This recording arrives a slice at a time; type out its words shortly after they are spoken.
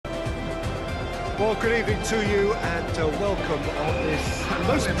Well, good evening to you and welcome on this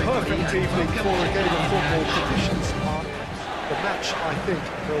most perfect evening for a game of football. Conditions are the match, I think,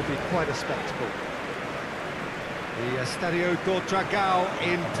 will be quite a spectacle. The Estadio do Dragão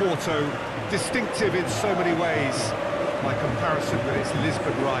in Porto, distinctive in so many ways, by comparison with its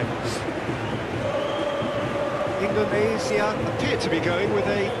Lisbon rivals. Indonesia appear to be going with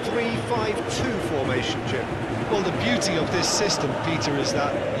a 3-5-2 formation, Jim. Well, the beauty of this system, Peter, is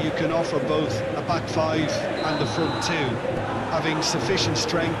that you can offer both a back five and a front two, having sufficient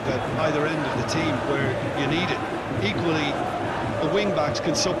strength at either end of the team where you need it. Equally, the wing-backs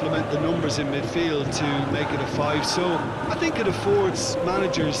can supplement the numbers in midfield to make it a five, so I think it affords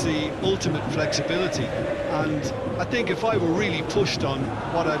managers the ultimate flexibility, and I think if I were really pushed on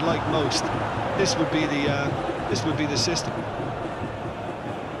what I'd like most, this would be the system.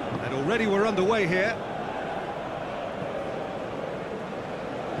 And already we're underway here.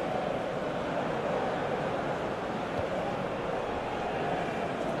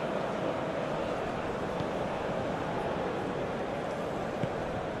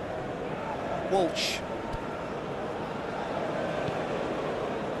 Walsh.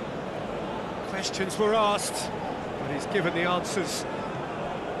 Questions were asked, but he's given the answers.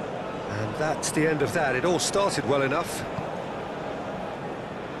 And that's the end of that. It all started well enough.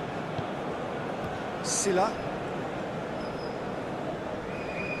 Silla.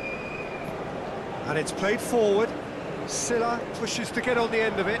 And it's played forward. Silla pushes to get on the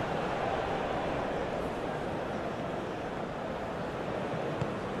end of it.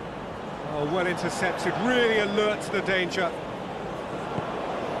 Oh, well intercepted, really alert to the danger.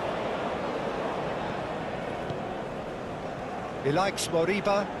 He likes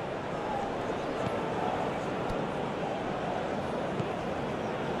Moriba.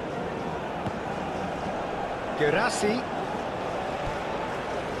 Gerasi.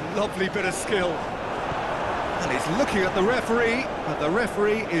 Lovely bit of skill. And he's looking at the referee, and the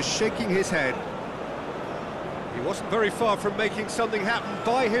referee is shaking his head. He wasn't very far from making something happen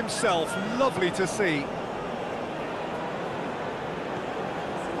by himself. Lovely to see.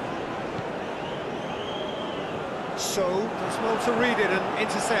 So, does well to read it and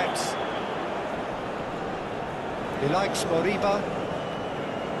intercepts. He likes Moriba.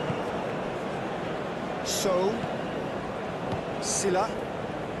 So, Silla.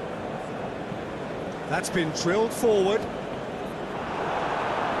 That's been drilled forward.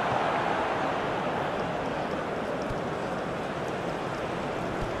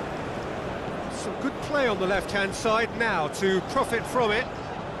 Some good play on the left-hand side now to profit from it.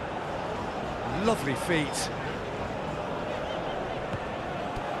 Lovely feet.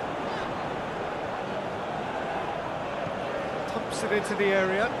 Pumps it into the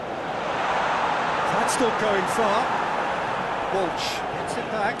area. That's not going far. Walsh hits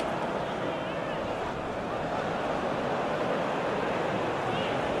it back.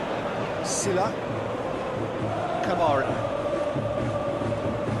 Silla. Kamara.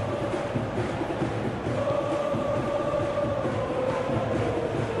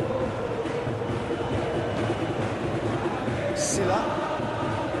 Silla.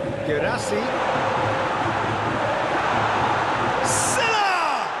 Gerasi.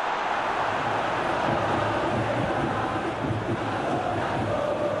 Silla!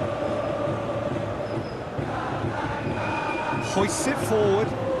 Hoists it forward.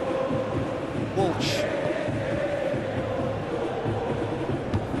 Walsh.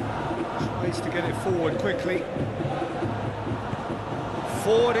 Tries to get it forward quickly.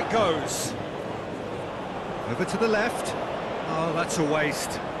 Forward it goes. Over to the left. Oh, that's a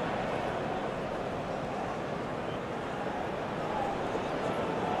waste.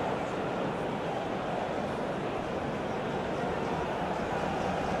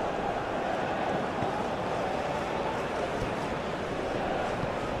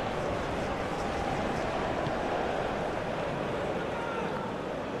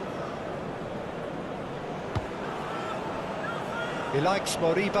 He likes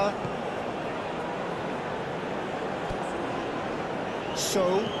Moriba.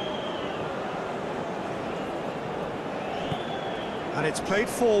 So. And it's played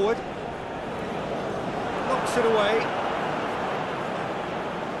forward. Knocks it away.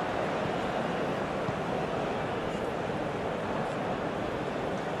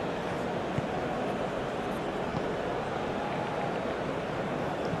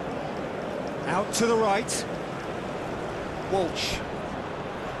 Out to the right. Walsh.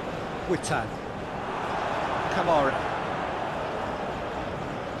 Witan. Kamara.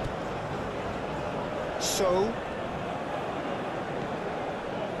 So.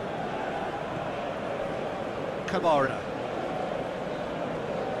 Kamara.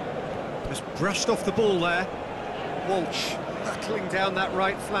 Just brushed off the ball there. Walsh hurtling down that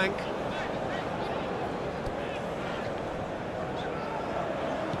right flank.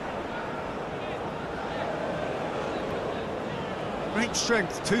 Great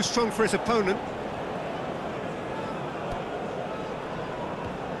strength, too strong for his opponent.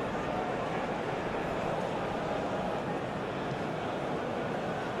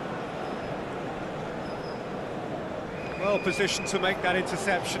 Well positioned to make that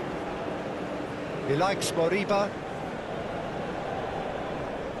interception. He likes Moriba.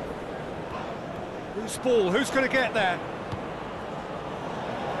 Who's ball? Who's going to get there?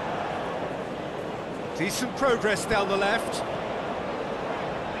 Decent progress down the left.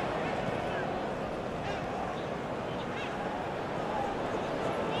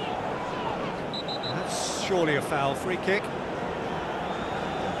 That's surely a foul. Free kick.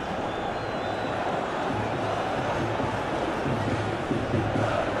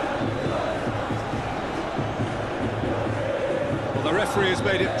 The referee has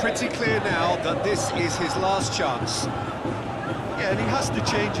made it pretty clear now that this is his last chance. Yeah, and he has to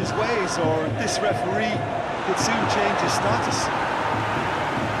change his ways, or this referee could soon change his status.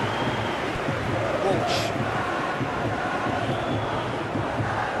 Walsh.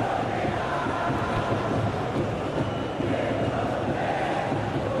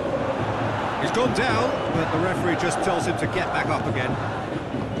 He's gone down, but the referee just tells him to get back up again.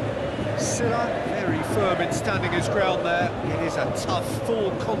 Silla, very firm in standing his ground there. It is a tough,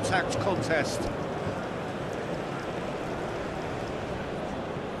 full-contact contest.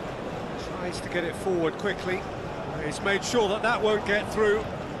 Tries to get it forward quickly. He's made sure that that won't get through.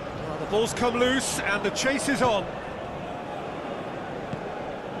 Well, the ball's come loose, and the chase is on.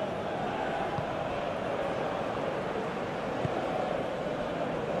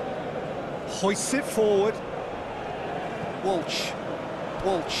 Hoists it forward. Walsh.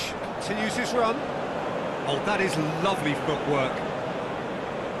 Walsh continues his run. Oh, that is lovely footwork.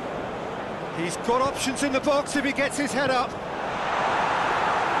 He's got options in the box if he gets his head up.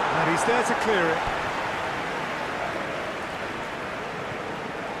 And he's there to clear it.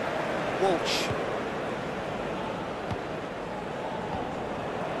 Walsh.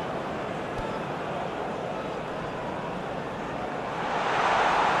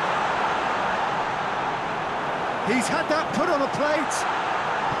 He's had that put on a plate.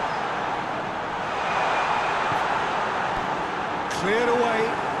 Cleared away.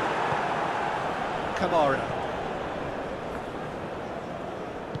 Kamara.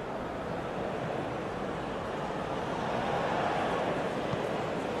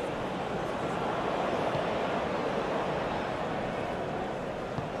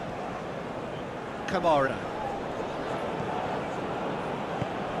 Kamara.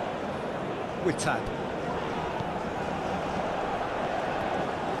 Witan.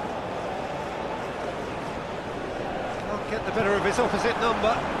 Get the better of his opposite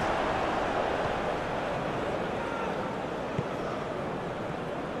number.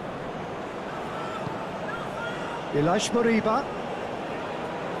 Ilash Moriba.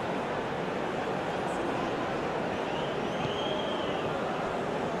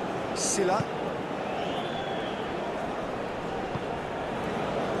 Silla.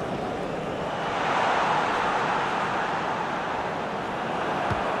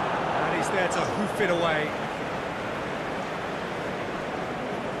 And he's there to hoof it away.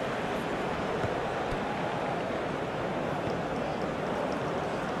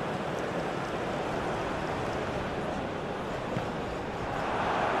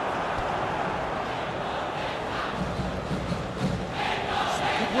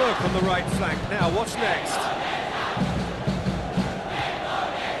 Work on the right flank. Now, what's next?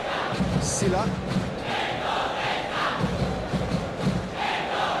 Silla.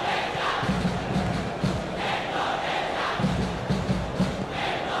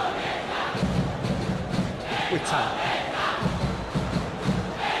 Witan.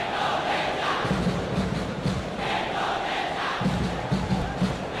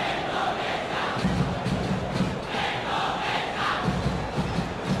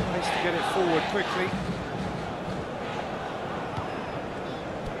 Get it forward quickly.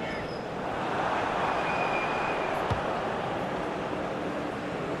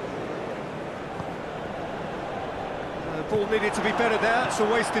 The ball needed to be better there. It's a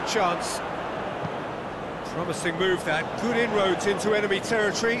wasted chance. Promising move that. Good inroads into enemy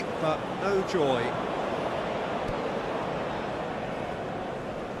territory, but no joy.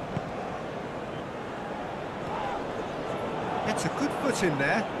 Gets a good foot in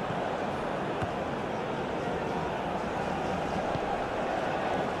there.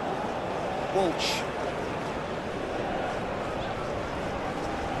 Walsh.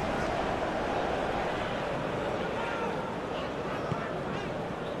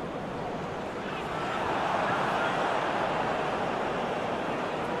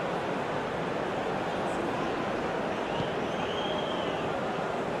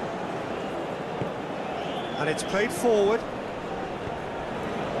 And it's played forward.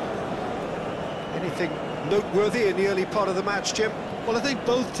 Anything noteworthy in the early part of the match, Jim? Well, I think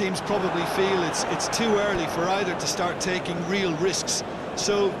both teams probably feel it's too early for either to start taking real risks.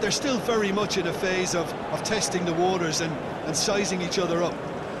 So they're still very much in a phase of testing the waters and sizing each other up.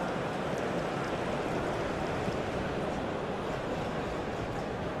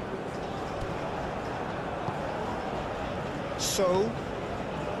 So,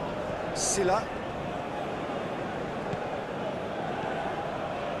 Silla.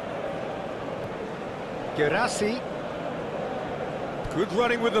 Girassi. Good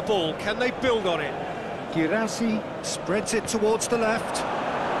running with the ball. Can they build on it? Girassi spreads it towards the left.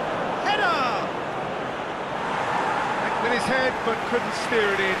 Header! Back with his head, but couldn't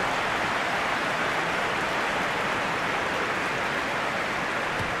steer it in.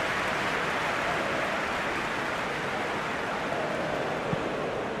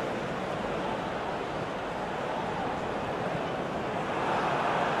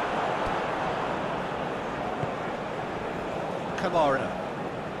 Kamara.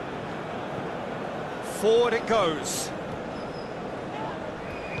 Forward it goes.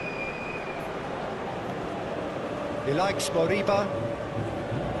 He likes Moriba.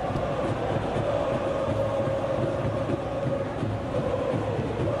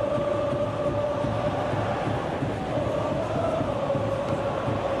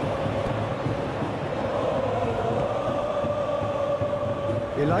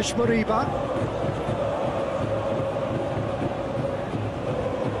 Ilash Moriba.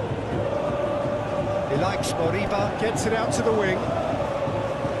 He likes Moriba, gets it out to the wing.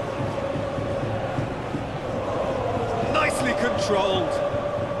 Nicely controlled.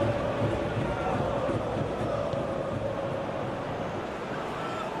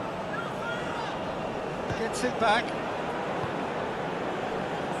 Gets it back.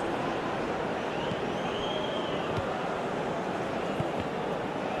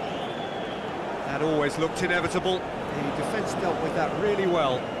 That always looked inevitable. The defence dealt with that really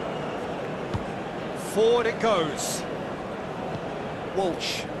well. Forward it goes.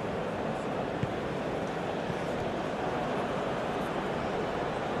 Walsh.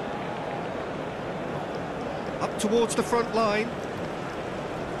 Up towards the front line.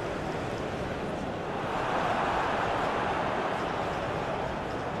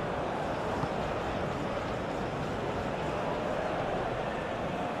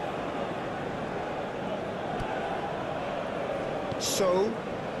 So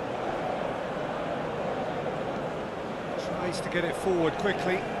tries to get it forward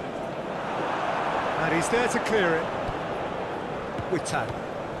quickly, and he's there to clear it. Witan.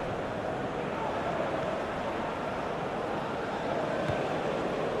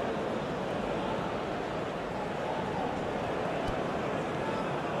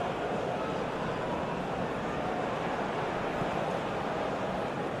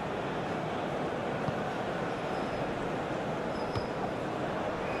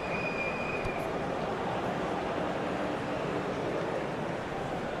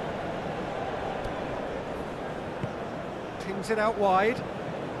 Pings it out wide.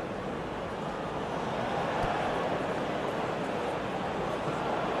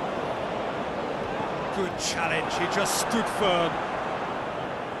 Good challenge, he just stood firm.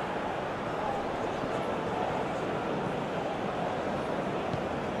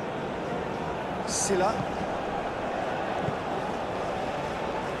 Silla.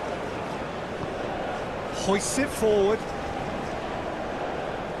 Hoists it forward.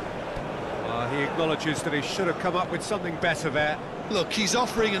 He acknowledges that he should have come up with something better there. Look, he's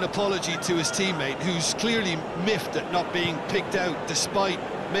offering an apology to his teammate, who's clearly miffed at not being picked out despite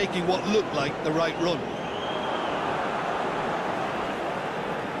making what looked like the right run.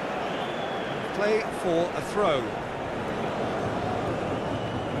 Play for a throw.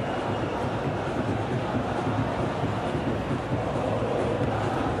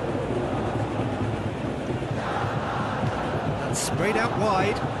 That's sprayed out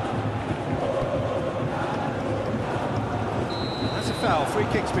wide. Foul, free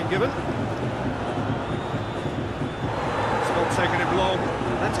kick's been given. It's not taking him long.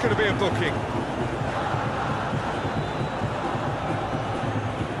 That's going to be a booking.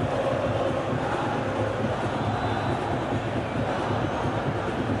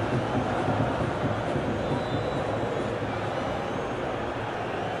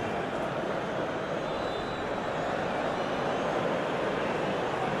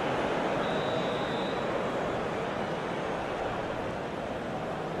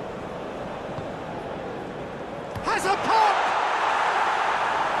 Has a pop!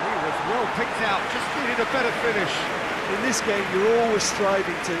 He was well picked out, just needed a better finish. In this game, you're always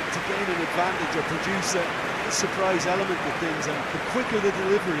striving to gain an advantage or produce the surprise element of things, and the quicker the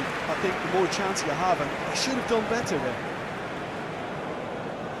delivery, I think the more chance you have, and they should have done better there.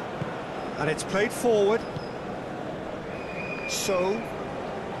 And it's played forward. So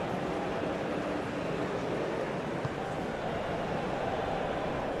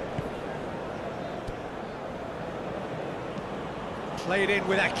played in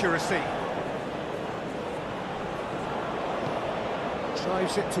with accuracy.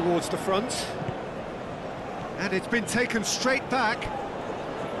 Drives it towards the front. And it's been taken straight back.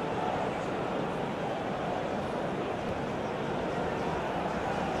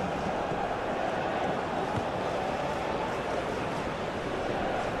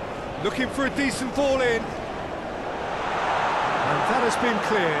 Looking for a decent ball in. And that has been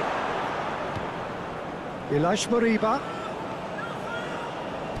cleared. Ilash Moriba.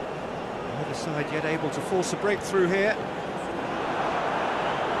 Neither side yet able to force a breakthrough here.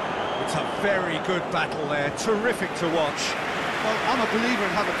 It's a very good battle there, terrific to watch. Well, I'm a believer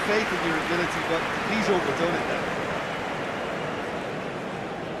in having faith in your ability, but he's overdone it there.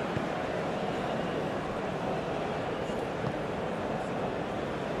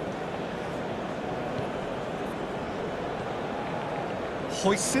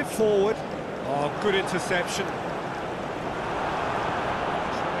 Hoists it forward. Oh, good interception.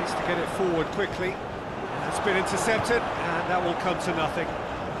 Tries to get it forward quickly. It's been intercepted, and that will come to nothing.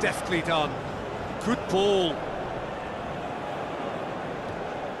 Deftly done. Good ball.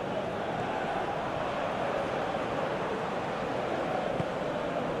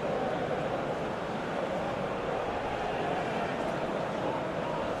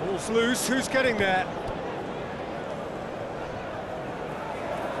 Ball's loose. Who's getting there?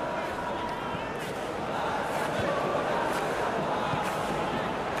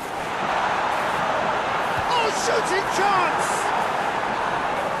 Shooting chance!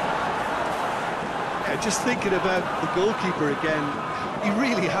 Yeah, just thinking about the goalkeeper again, he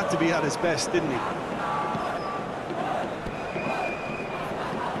really had to be at his best, didn't he?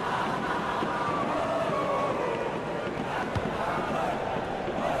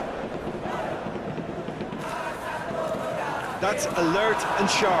 That's alert and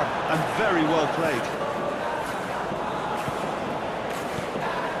sharp and very well played.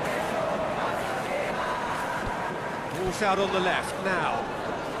 Ball's out on the left now.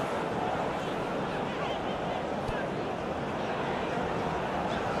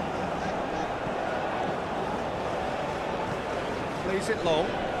 Plays it long.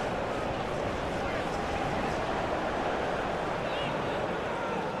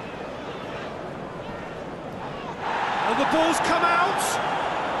 And the ball's come out!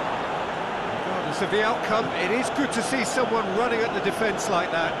 Regardless of the outcome, it is good to see someone running at the defence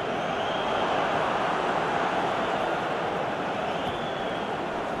like that.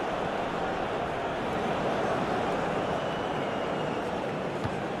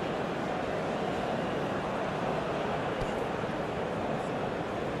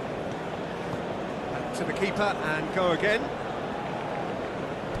 To the keeper and go again.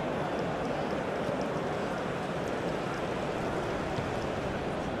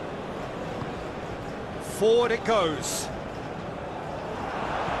 Forward it goes.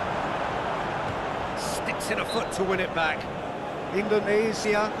 Sticks in a foot to win it back.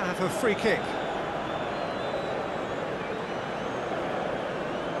 Indonesia have a free kick.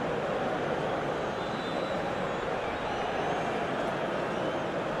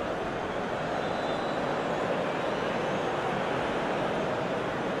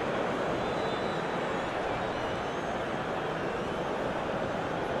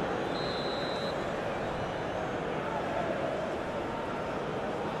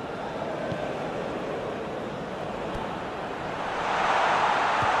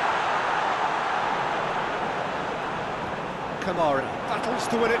 Kamara battles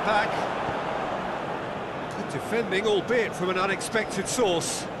to win it back. Good defending, albeit from an unexpected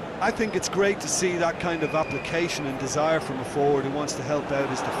source. I think it's great to see that kind of application and desire from a forward who wants to help out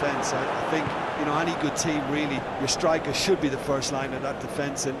his defence. I think, you know, any good team, really, your striker should be the first line of that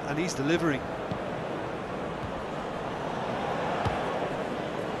defence, and he's delivering.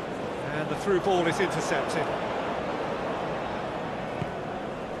 And the through ball is intercepted.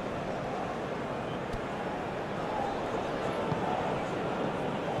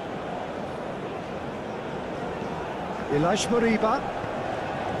 Ilash Moriba.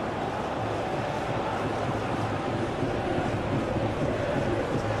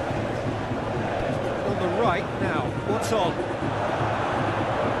 On the right now, what's on?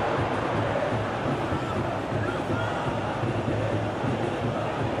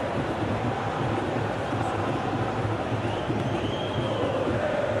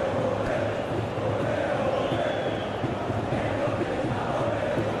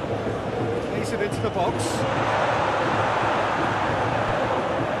 box.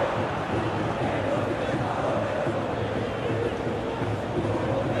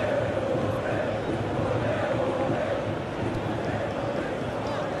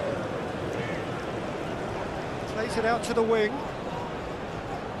 Plays it out to the wing.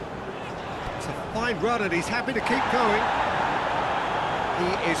 It's a fine run and he's happy to keep going.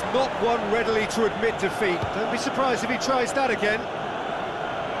 He is not one readily to admit defeat. Don't be surprised if he tries that again.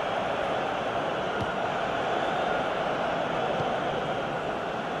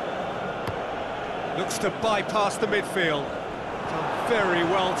 Looks to bypass the midfield. Done very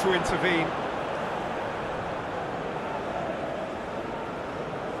well to intervene.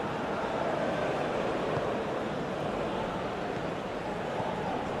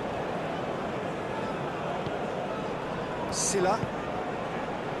 Silla.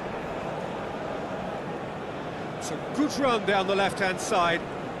 It's a good run down the left-hand side.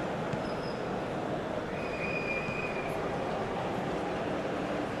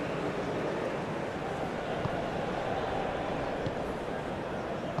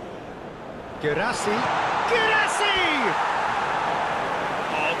 Guirassy.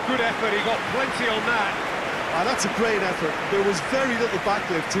 Oh, good effort, he got plenty on that. Ah, that's a great effort. There was very little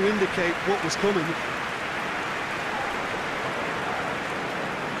backlift to indicate what was coming.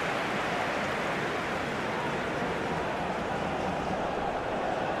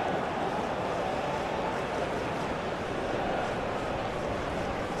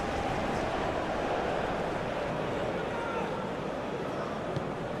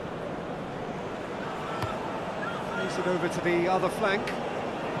 It over to the other flank.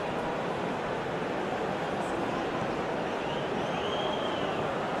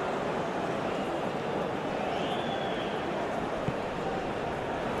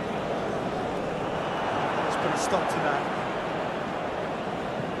 Let's put a stop to that.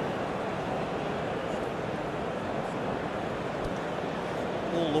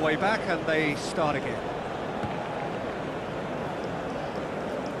 All the way back and they start again.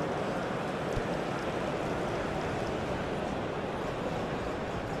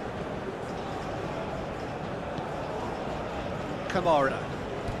 Kamara.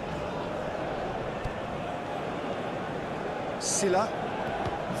 Silla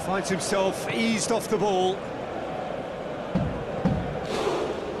finds himself eased off the ball.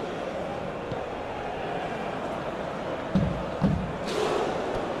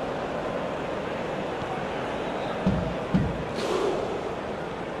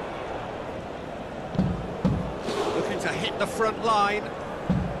 Looking to hit the front line.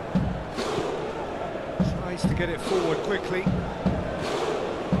 Tries to get it forward quickly.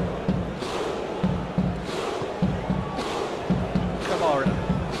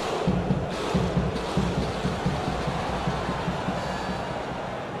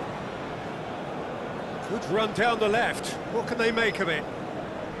 Good run down the left. What can they make of it?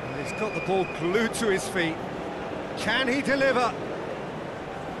 And he's got the ball glued to his feet. Can he deliver?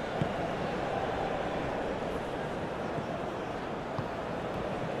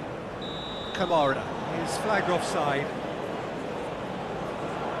 Kamara is flagged offside.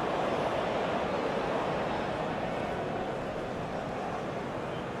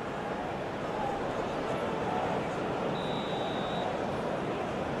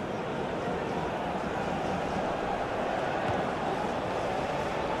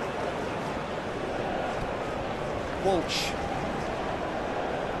 Walsh.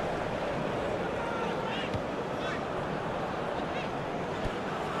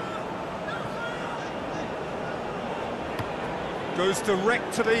 Goes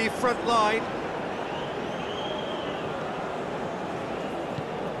direct to the front line.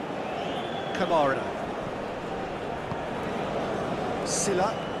 Kamara.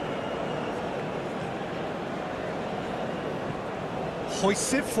 Silla.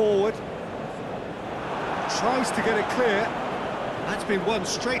 Hoists it forward. Tries to get it clear. That's been won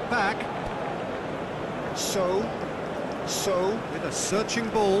straight back. So with a searching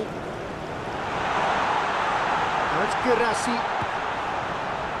ball. That's Guirassy.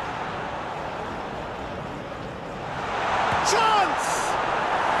 Chance!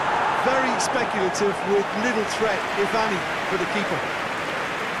 Very speculative with little threat, if any, for the keeper.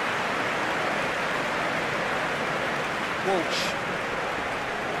 Walsh.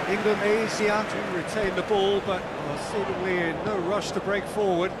 Indonesia to retain the ball, but seemingly in no rush to break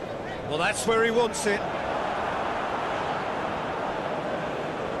forward. Well, that's where he wants it.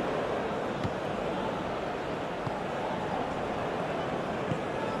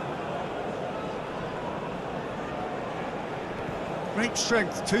 Great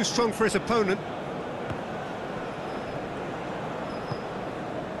strength, too strong for his opponent.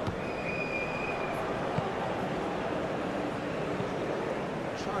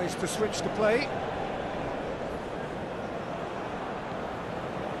 to switch the play.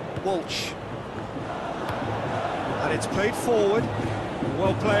 Walsh. And it's played forward.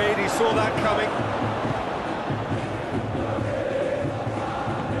 Well played, he saw that coming.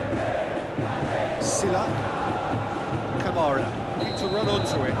 Silla. Kamara. Need to run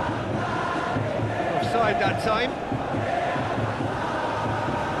onto it. Offside that time.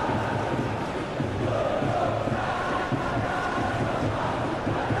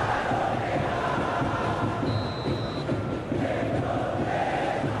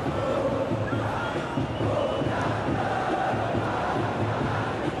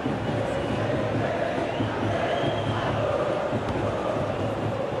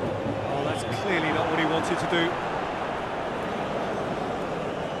 To do.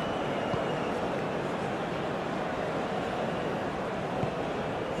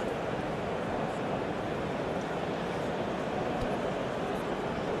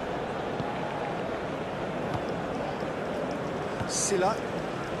 Silla.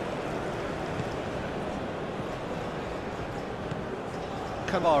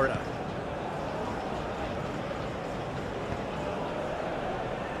 Kamara.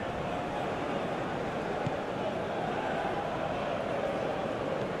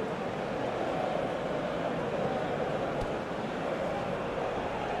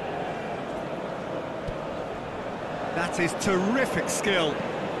 That is terrific skill.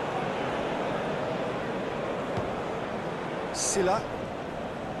 Silla.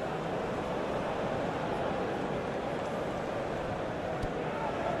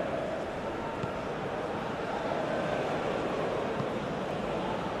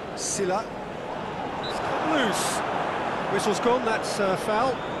 Silla. It's got loose. Whistle's gone, that's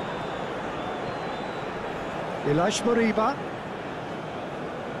foul. Ilaix Moriba.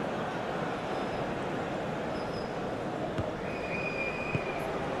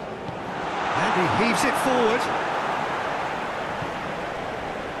 He heaves it forward.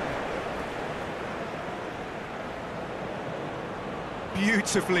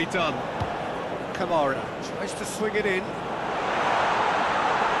 Beautifully done. Kamara tries to swing it in.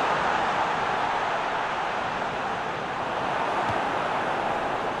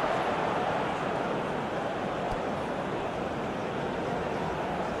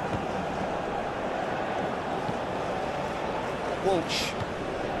 Walsh.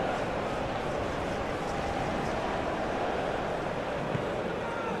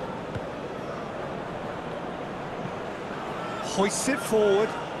 Hoists it forward,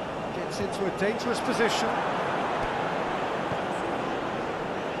 gets into a dangerous position.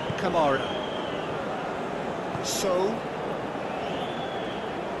 Kamara. So.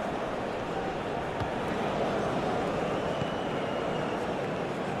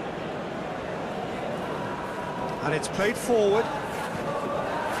 And it's played forward.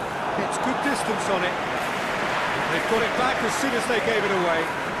 Gets good distance on it. They've got it back as soon as they gave it away.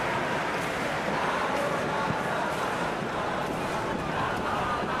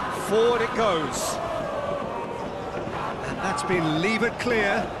 Forward it goes. And that's been levered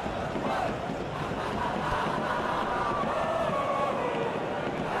clear.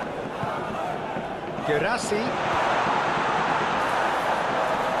 Guirassi.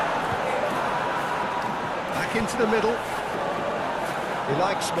 Back into the middle.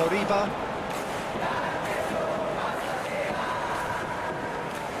 Ilaix Moriba.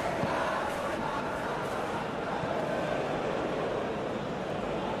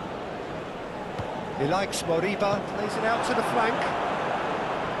 Ilaix Moriba plays it out to the flank.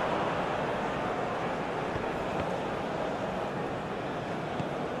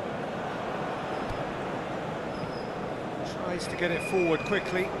 Tries to get it forward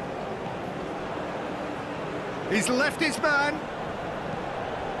quickly. He's left his man.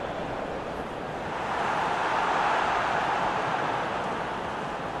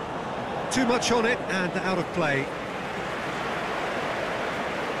 Too much on it and out of play.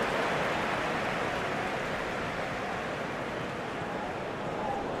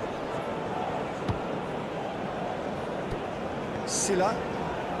 Silla.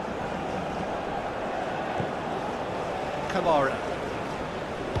 Kamara.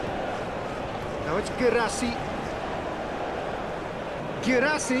 Now it's Guirassi.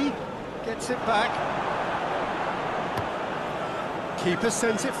 Guirassi gets it back. Keeper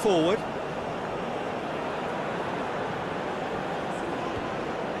sends it forward.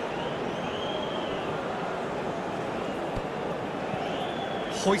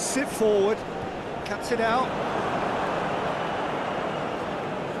 Hoists it forward, cuts it out.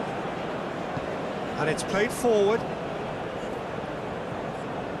 And it's played forward.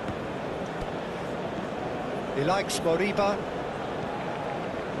 Ilaix Moriba.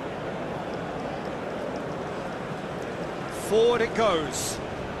 Forward it goes.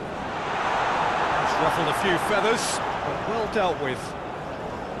 It's ruffled a few feathers, but well dealt with.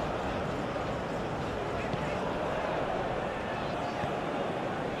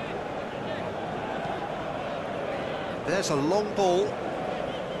 There's a long ball.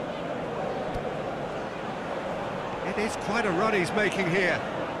 It is quite a run he's making here.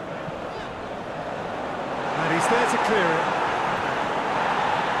 And he's there to clear it.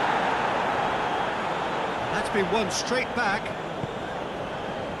 That's been won straight back.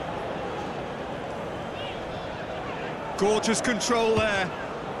 Gorgeous control there.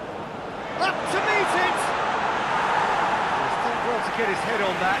 Up to meet it! He's done well to get his head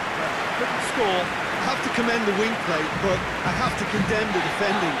on that, but couldn't score. I have to commend the wing play, but I have to condemn the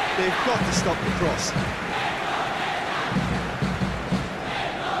defending. They've got to stop the cross.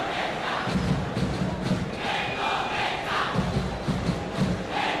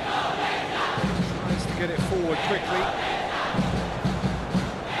 Tries to get it forward quickly.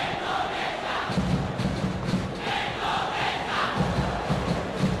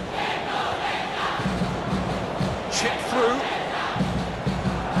 Chip through.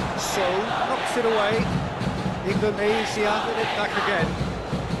 So, knocks it away. Indonesia with it back again.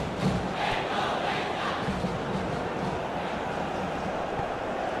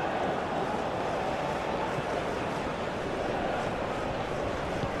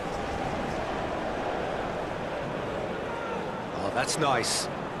 Oh, that's nice.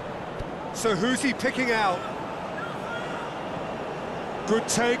 So who's he picking out? Good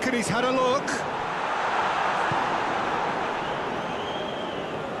take, and he's had a look.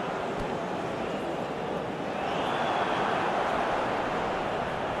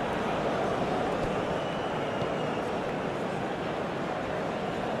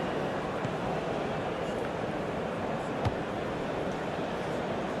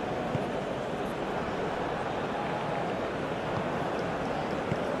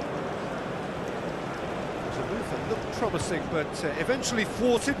 Looked promising, but eventually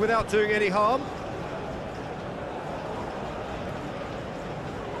thwarted without doing any harm.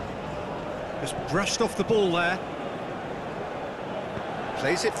 Just brushed off the ball there.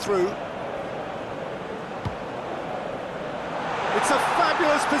 Plays it through. It's a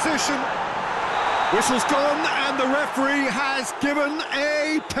fabulous position. Whistle's gone, and the referee has given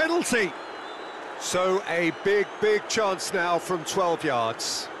a penalty. So a big chance now from 12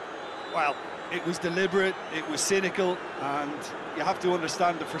 yards. Well, it was deliberate, it was cynical, and you have to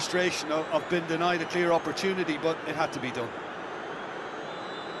understand the frustration of being denied a clear opportunity, but it had to be done.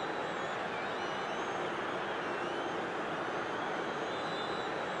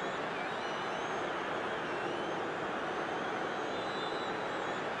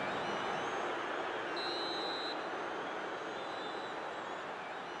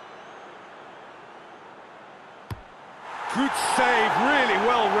 Good save, really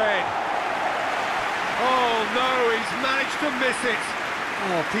well read. Oh no, he's managed to miss it.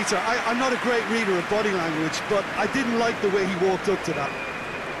 Oh, Peter, I'm not a great reader of body language, but I didn't like the way he walked up to that.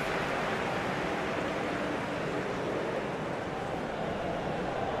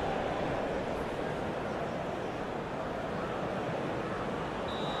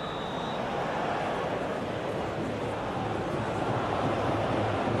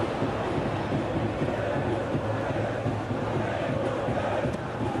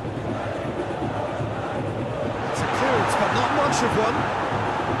 Of one.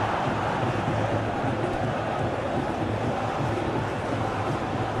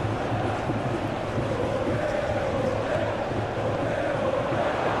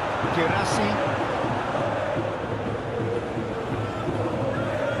 Girassi.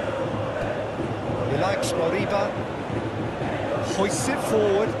 He likes Moriba. Hoists it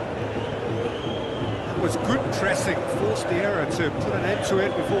forward. That was good pressing, forced the error to put an end to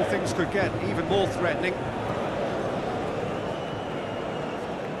it before things could get even more threatening.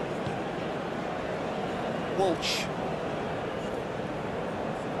 Walsh.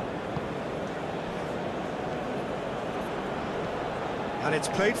 And it's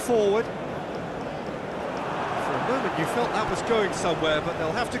played forward. For a moment you felt that was going somewhere, but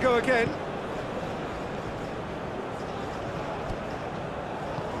they'll have to go again.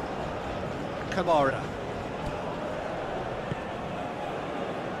 Kamara.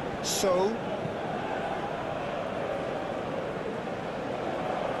 So.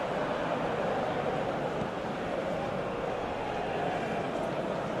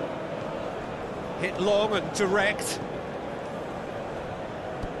 Hit long and direct.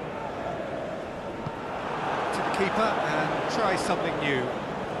 To the keeper and try something new.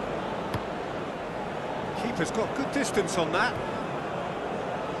 Keeper's got good distance on that.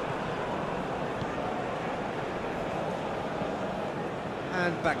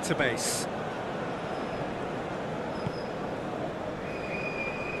 And back to base.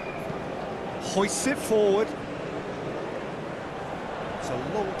 Hoists it forward. It's a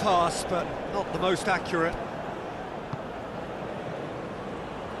long pass, but not the most accurate.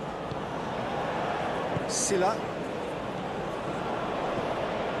 Silla.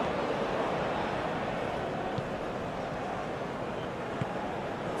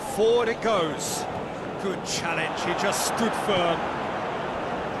 Forward it goes. Good challenge, he just stood firm.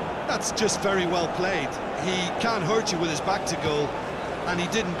 That's just very well played. He can't hurt you with his back to goal, and he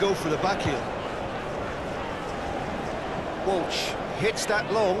didn't go for the back heel. Walsh hits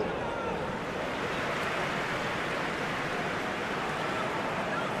that long.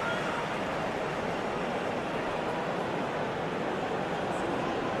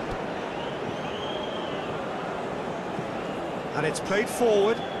 And it's played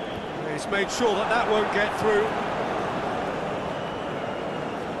forward. He's made sure that that won't get through.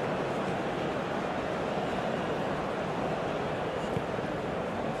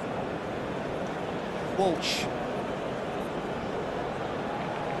 Walsh.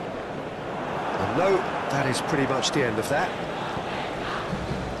 And no, that is pretty much the end of that.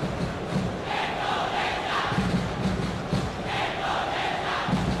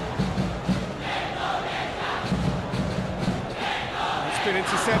 It's been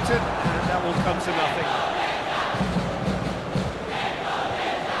intercepted, and that will come to nothing.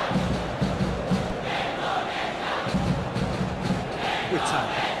 Witter.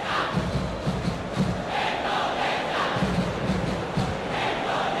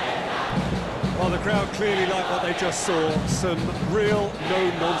 Well, the crowd clearly like what they just saw. Some real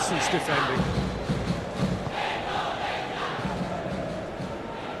no-nonsense defending.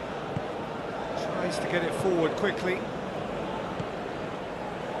 Tries to get it forward quickly.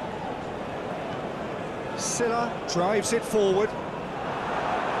 Silla drives it forward.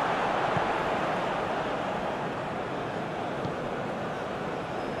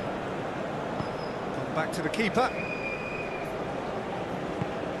 Come back to the keeper.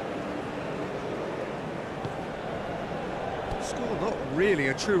 Score not really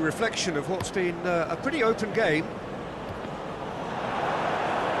a true reflection of what's been a pretty open game.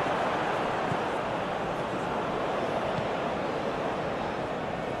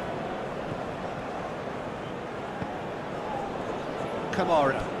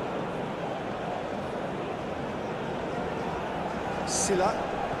 Kamara. Silla.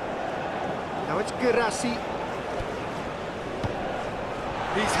 Now it's Girassi.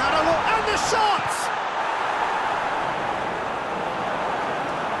 He's had a look, and the shot!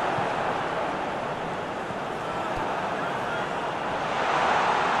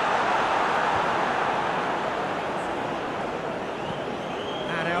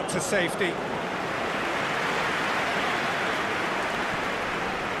 And out to safety.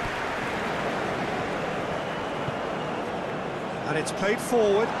 And it's played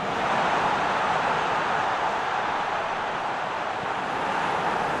forward.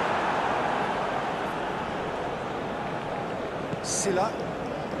 Silla.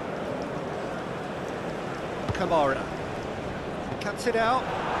 Kamara. Cuts it out.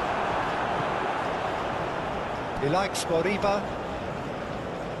 He likes Moriba.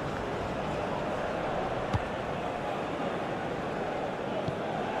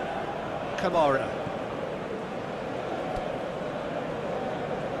 Kamara.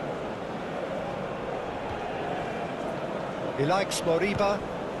 He likes Moriba.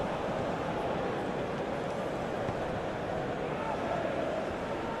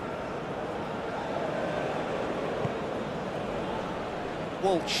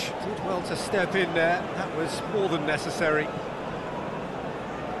 Walsh did well to step in there. That was more than necessary.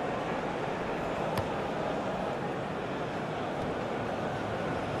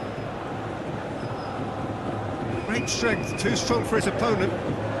 Great strength, too strong for his opponent.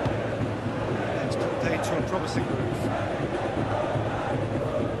 Let's put data on promising move.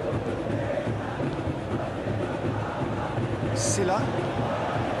 Silla.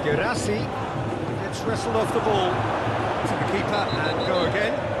 Girassi gets wrestled off the ball to the keeper and go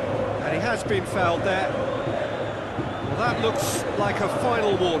again. And he has been fouled there. Well, that looks like a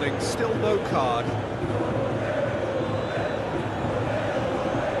final warning, still no card.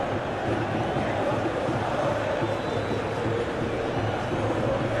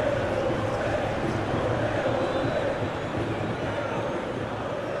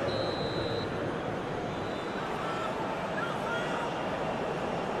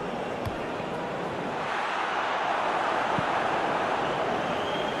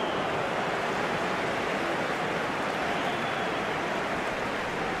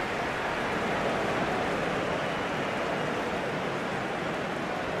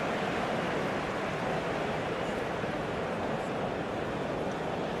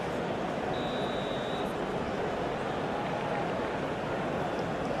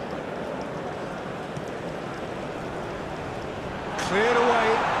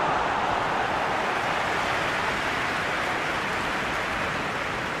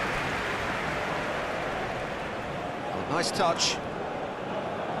 Nice touch.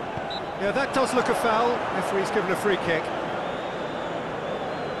 Yeah, that does look a foul. Referee's given a free kick.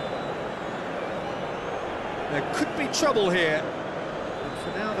 There could be trouble here. And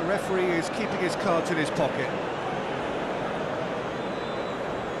for now, the referee is keeping his cards in his pocket.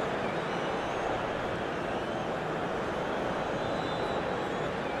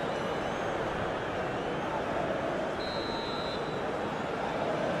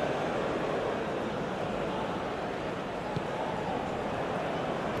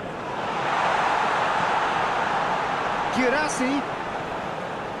 Zise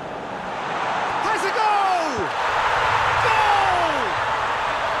has a goal! Goal!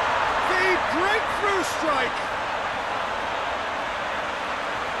 The breakthrough strike!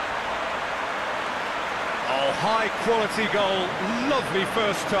 Oh, high quality goal, lovely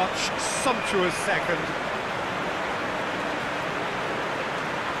first touch, sumptuous second.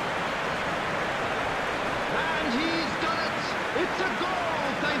 And he's done it! It's a goal,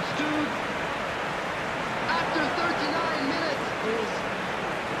 thanks to... After 39 minutes is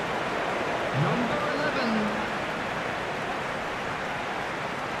number 11.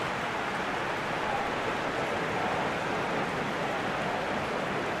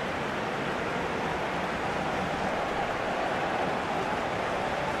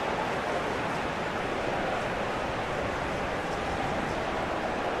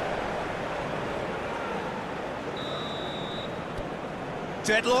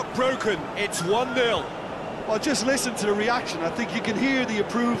 Deadlock broken, it's 1-0. Well, just listen to the reaction. I think you can hear the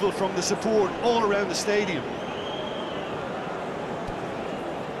approval from the support all around the stadium.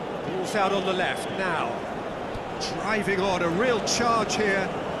 Ball's out on the left now. Driving on, a real charge here.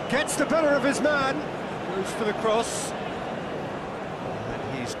 Gets the better of his man. Goes for the cross.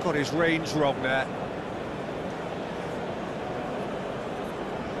 And he's got his range wrong there.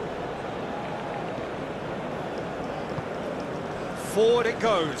 Forward it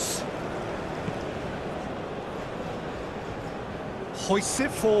goes. Hoists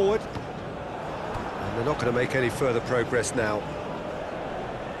it forward. And they're not going to make any further progress now.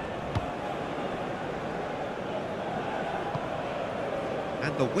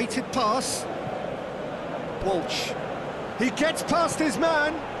 And the weighted pass. Walsh. He gets past his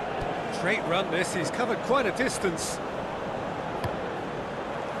man. Great run this, he's covered quite a distance.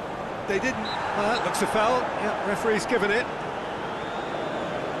 They didn't... that looks a foul. Yeah, referee's given it.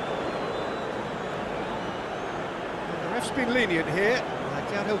 The ref's been lenient here. I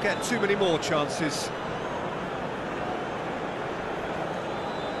doubt he'll get too many more chances.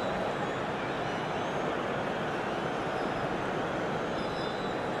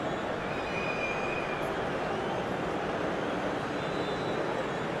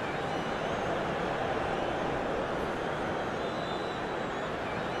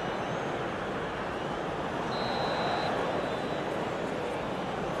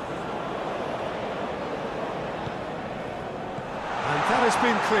 That has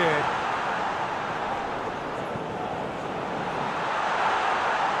been cleared.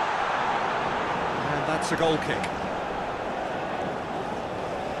 And that's a goal kick.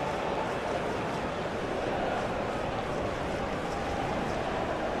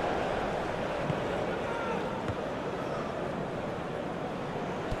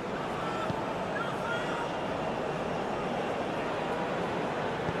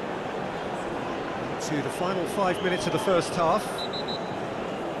 To the final 5 minutes of the first half.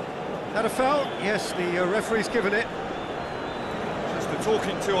 That a foul? Yes, the referee's given it. Just a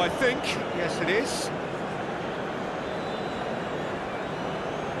talking to, I think. Yes, it is.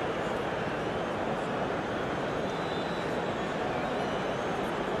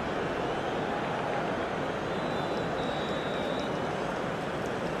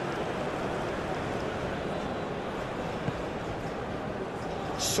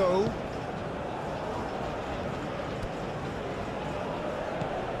 So...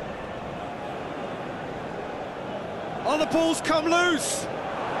 oh, the ball's come loose!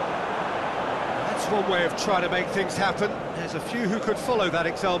 That's one way of trying to make things happen. There's a few who could follow that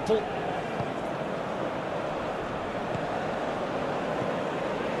example.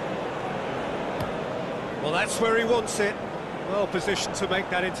 Well, that's where he wants it. Well positioned to make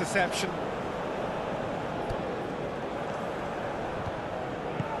that interception.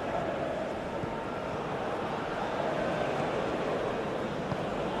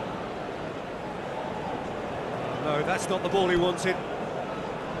 No, that's not the ball he wanted.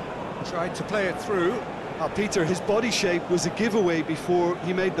 Tried to play it through. Peter, his body shape was a giveaway before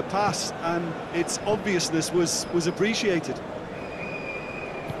he made the pass, and its obviousness was appreciated.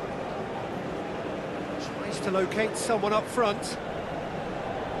 Tries to locate someone up front.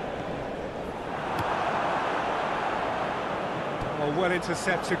 Oh, well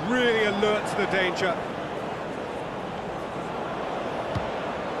intercepted, really alert to the danger.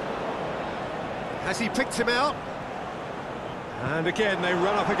 Has he picked him out? And again, they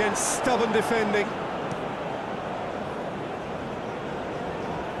run up against stubborn defending.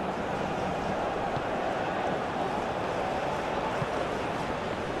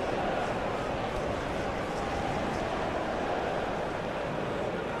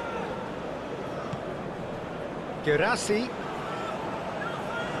 Gerassi.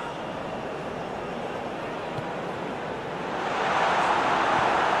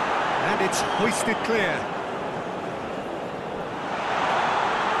 And it's hoisted clear.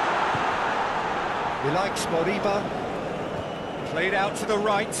 He likes Moriba. Played out to the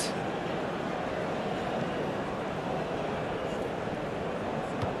right.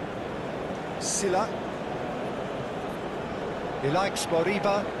 Silla. He likes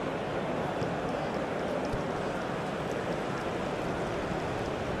Moriba.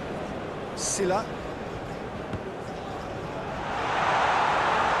 Silla.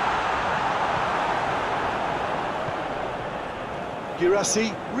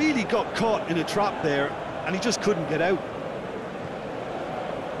 Girassi really got caught in a trap there, and he just couldn't get out.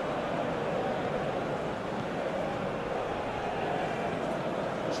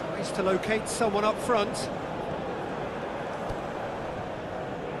 Tries to locate someone up front.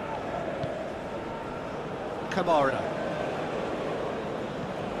 Kamara.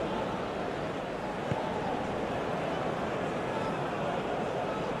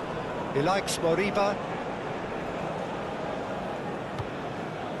 He likes Moriba.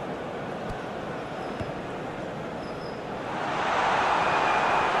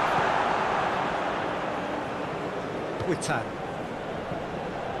 Witan.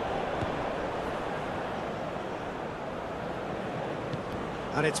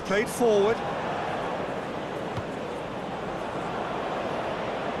 And it's played forward.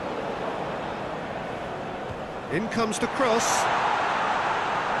 In comes the cross.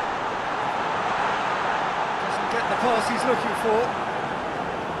 Doesn't get the pass he's looking for.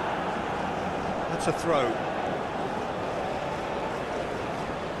 That's a throw.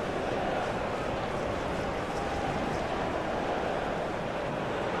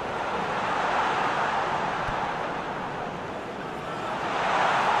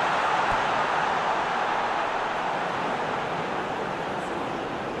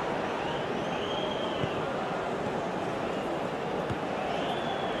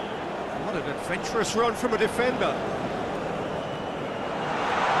 What an adventurous run from a defender.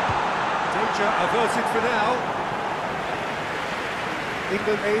 Danger averted for now.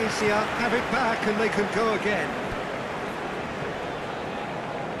 Indonesia have it back and they can go again.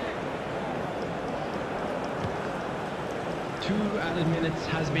 Two added minutes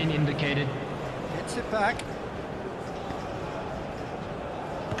has been indicated. Gets it back.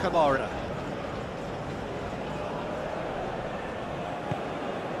 Kamara.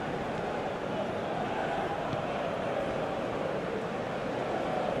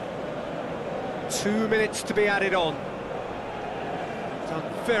 Two minutes to be added on. Done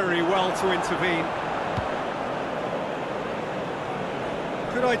very well to intervene.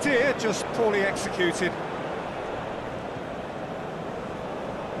 Good idea, just poorly executed.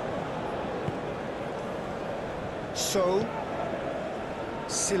 So,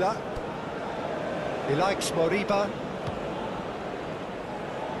 Silla. He likes Moriba.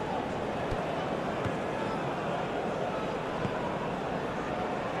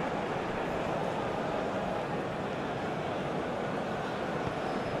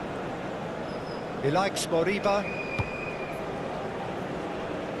 He likes Moriba.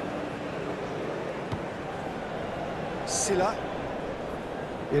 Silla.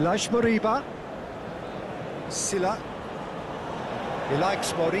 He likes Moriba. Silla. He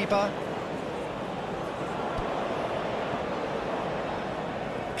likes Moriba.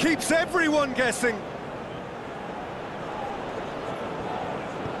 Keeps everyone guessing.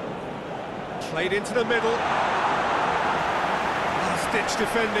 Played into the middle. Last-ditch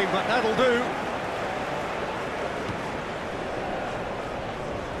defending, but that'll do.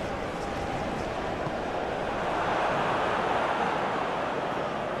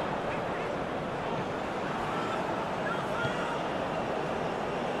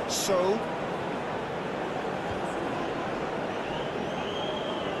 So,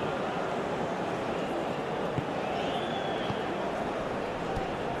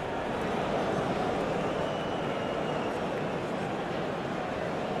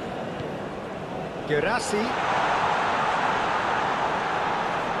 Gerassi.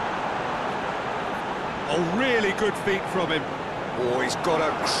 Oh, really good feet from him. Oh, he's got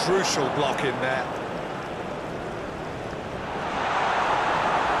a crucial block in there.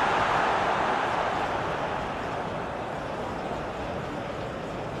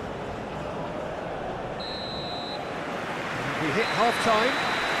 hit half-time.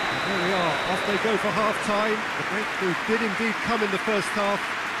 There we are, off they go for half-time. The breakthrough did indeed come in the first half,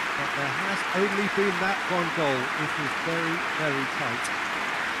 but there has only been that one goal. It is very, very tight.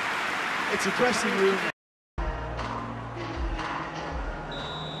 It's a dressing room.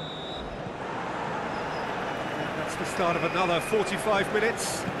 And that's the start of another 45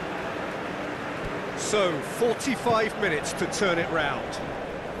 minutes. So, 45 minutes to turn it round.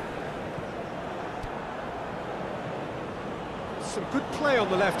 Some good play on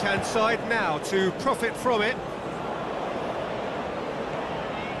the left-hand side now to profit from it.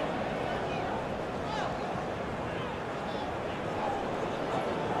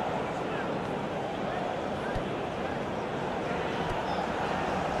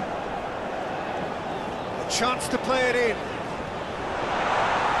 A chance to play it in. And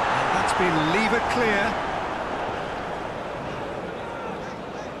that's been levered clear.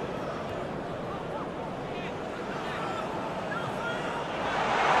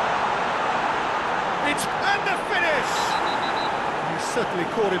 And the finish! He certainly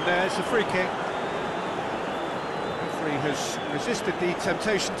caught him there. It's a free kick. The referee has resisted the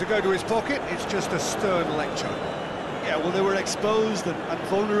temptation to go to his pocket. It's just a stern lecture. Yeah, well, they were exposed and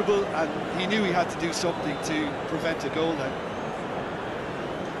vulnerable, and he knew he had to do something to prevent a goal then.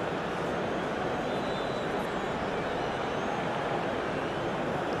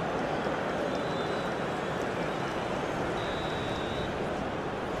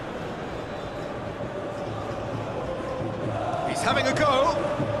 He's having a go.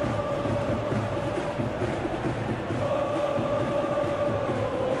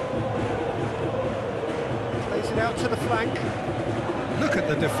 Plays it out to the flank. Look at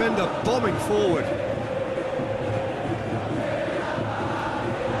the defender bombing forward.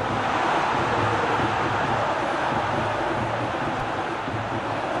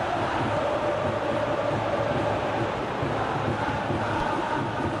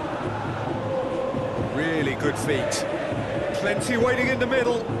 Really good feet. Plenty waiting in the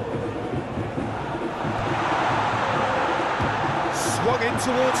middle. Swung in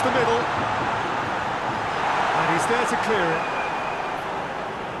towards the middle. And he's there to clear it.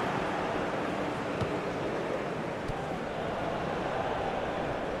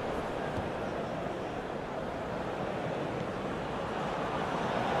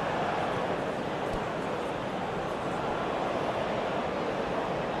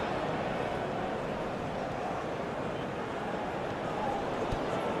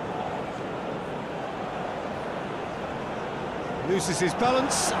 Loses his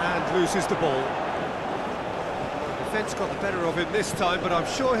balance and loses the ball. The defence got the better of him this time, but I'm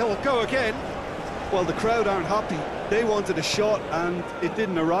sure he'll go again. Well, the crowd aren't happy. They wanted a shot and it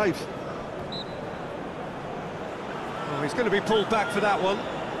didn't arrive. Oh, he's going to be pulled back for that one.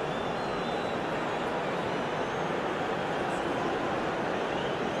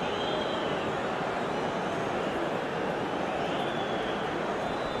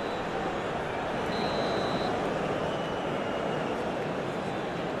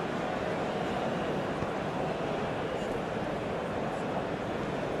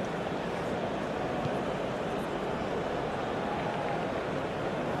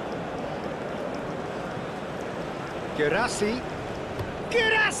 Girassi!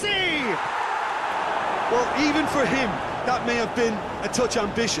 Well, even for him, that may have been a touch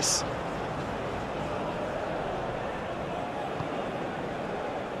ambitious.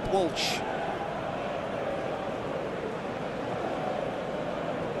 Walsh.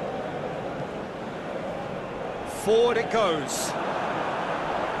 Forward it goes.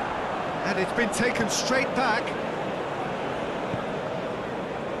 And it's been taken straight back.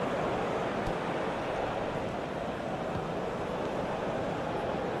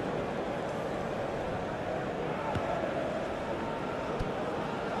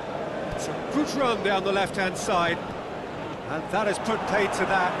 It's a good run down the left-hand side. And that has put paid to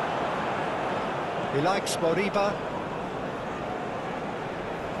that. He likes Moriba.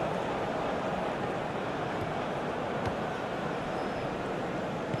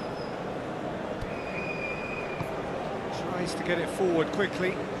 Tries to get it forward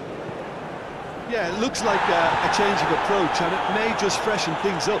quickly. Yeah, it looks like a change of approach, and it may just freshen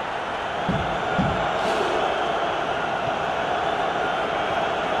things up.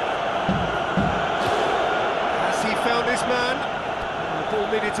 Has he found his man? The ball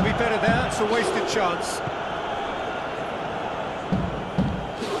needed to be better there. It's a wasted chance.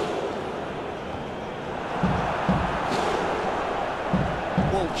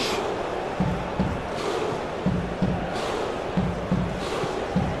 Walsh.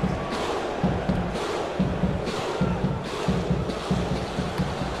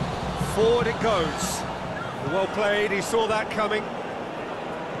 Forward it goes. Well played, he saw that coming.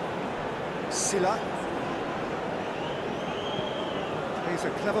 Silla. Plays a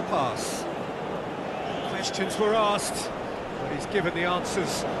clever pass. Questions were asked, but he's given the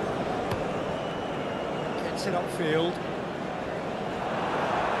answers. Gets it upfield.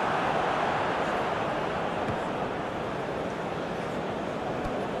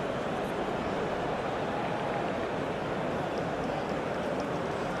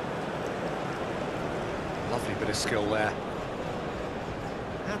 Lovely bit of skill there.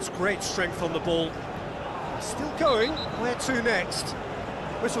 That's great strength on the ball. Still going. Where to next?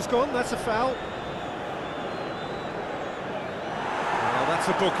 Whistle's gone, that's a foul. Well, that's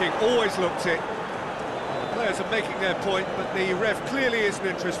a booking, always looked it. Well, the players are making their point, but the ref clearly isn't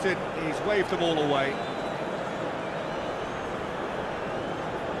interested. He's waved them all away.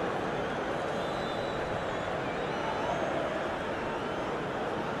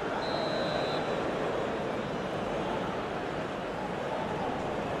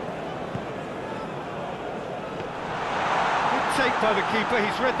 Take by the keeper,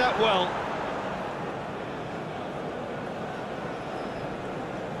 he's read that well.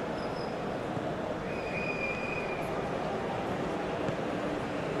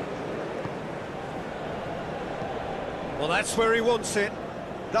 Well, that's where he wants it.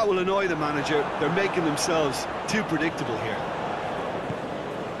 That will annoy the manager. They're making themselves too predictable here.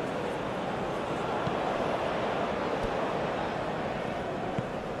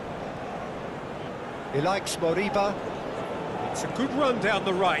 He likes Moriba. It's a good run down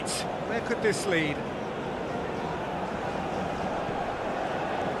the right. Where could this lead?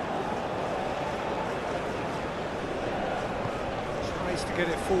 Tries to get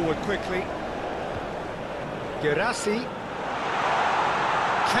it forward quickly. Guirassy.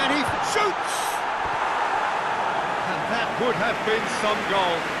 Can he? Shoots! And that would have been some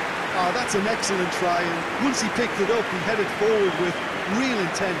goal. Oh, that's an excellent try, and once he picked it up, he headed forward with real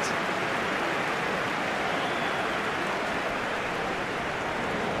intent.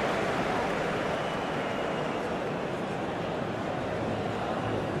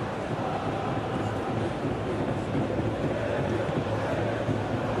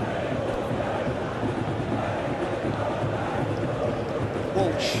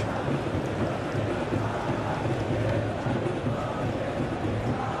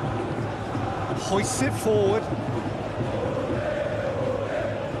 Hoists it forward.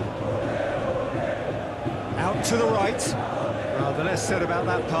 Out to the right. Well, the less said about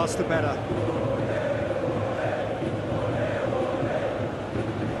that pass, the better.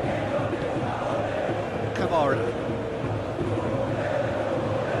 Kamara.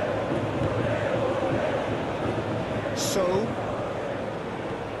 So.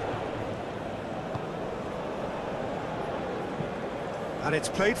 And it's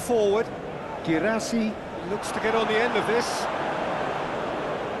played forward. Guirassy looks to get on the end of this.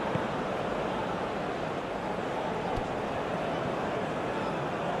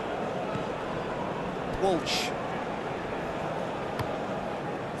 Walsh.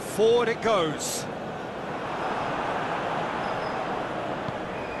 Forward it goes.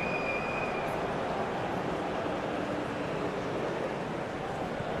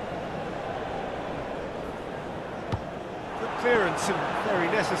 Good clearance and very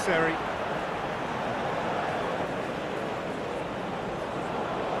necessary.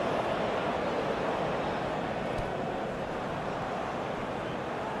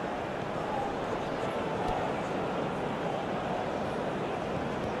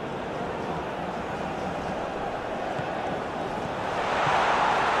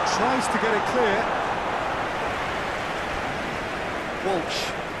 Tries to get it clear. Walsh.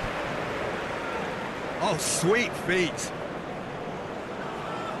 Oh, sweet feet. It's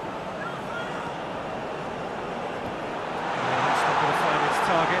not going to find its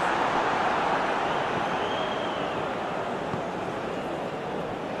target.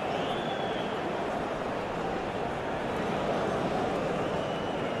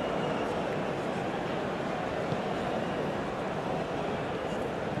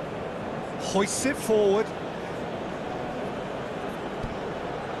 Hoists it forward.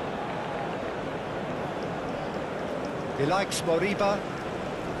 He likes Moriba.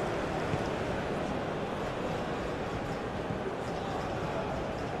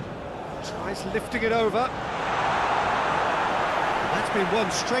 Tries lifting it over. That's been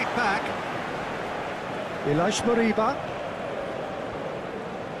won straight back. Elias Moriba.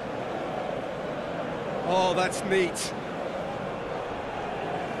 Oh, that's neat.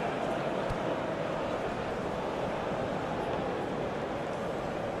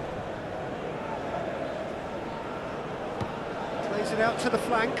 Plays it out to the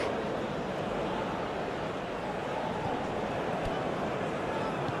flank.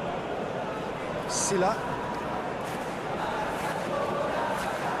 Silla.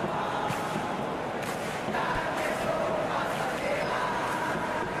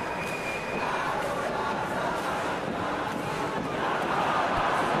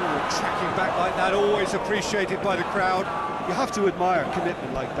 Tracking back like that, always appreciated by the crowd. You have to admire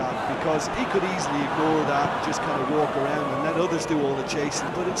commitment like that, because he could easily ignore that and just kind of walk around and let others do all the chasing,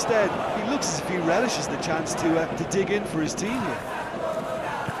 but instead he looks as if he relishes the chance to dig in for his team here.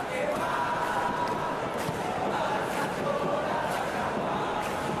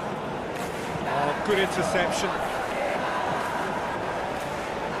 Oh, good interception.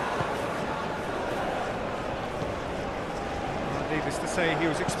 Needless to say, he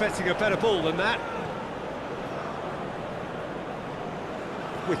was expecting a better ball than that.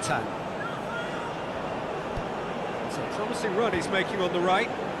 Witan. It's a promising run he's making on the right.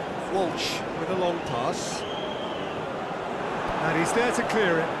 Walsh with a long pass. And he's there to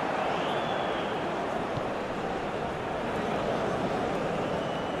clear it.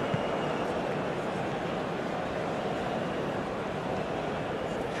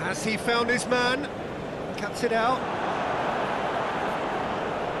 Has he found his man? Cuts it out.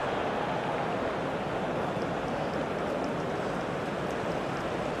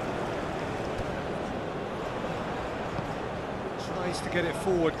 To get it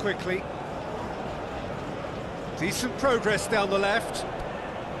forward quickly. Decent progress down the left.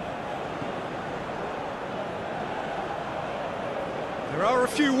 There are a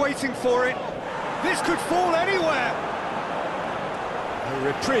few waiting for it. This could fall anywhere. A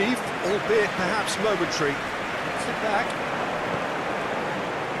reprieve, albeit perhaps momentary. Gets it back.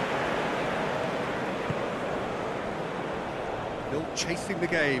 Still chasing the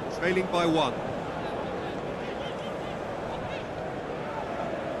game, trailing by 1.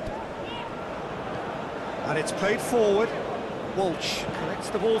 And it's played forward. Walsh collects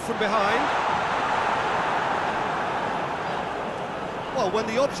the ball from behind. Well, when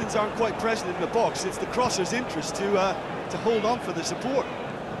the options aren't quite present in the box, it's the crosser's interest to hold on for the support.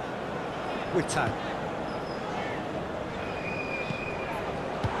 Witan.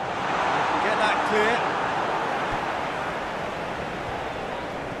 Get that clear.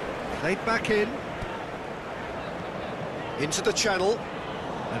 Played back in. Into the channel.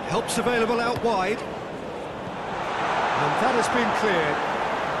 And help's available out wide. And that has been cleared.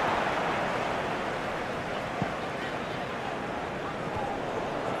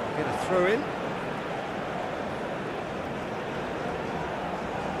 Get a throw in.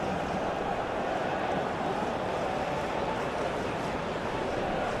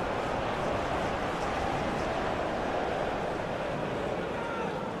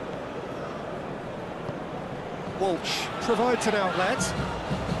 Walsh provides an outlet.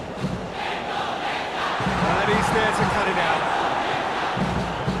 And he's there to cut it out.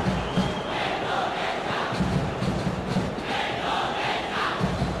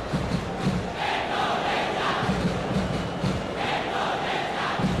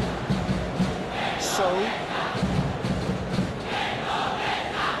 So.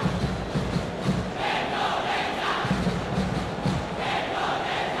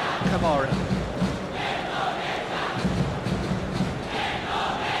 Kamara.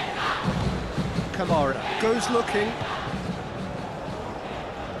 Kamara goes looking.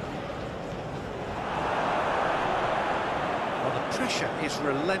 Well, the pressure is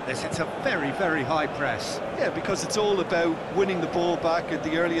relentless. It's a very, very high press. Yeah, because it's all about winning the ball back at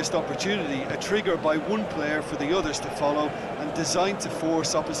the earliest opportunity, a trigger by one player for the others to follow, and designed to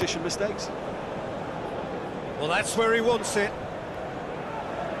force opposition mistakes. Well, that's where he wants it.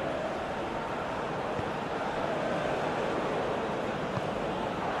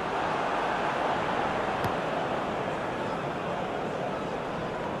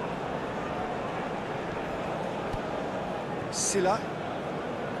 Silla.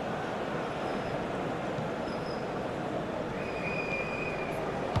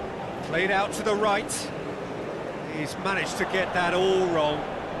 Played out to the right. He's managed to get that all wrong.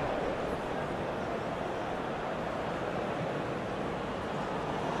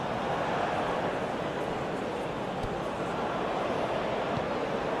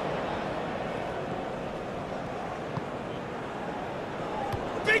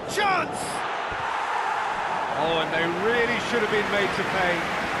 Big chance! Oh, and they really should have been made to pay.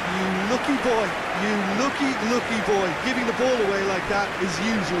 You lucky boy, you lucky boy. Giving the ball away like that is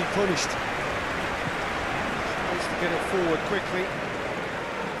usually punished. Tries to get it forward quickly.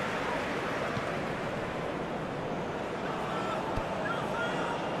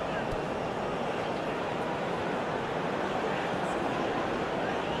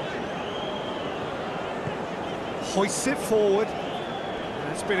 Hoists it forward.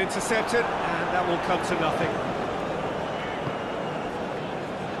 And it's been intercepted, and that will come to nothing.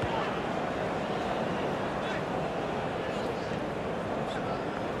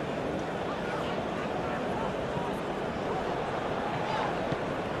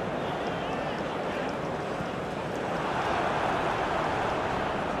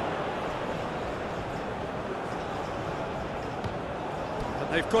 And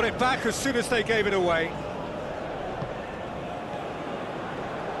they've got it back as soon as they gave it away.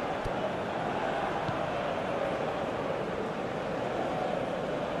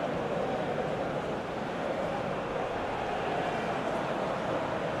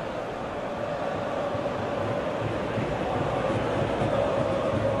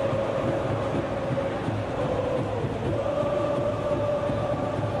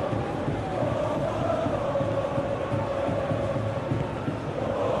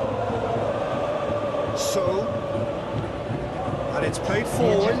 And it's played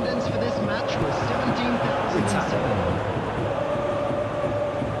forward. The attendance for this match was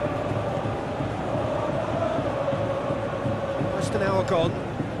 17,007. Just an hour gone.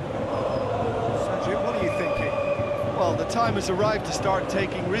 Sergio, what are you thinking? Well, the time has arrived to start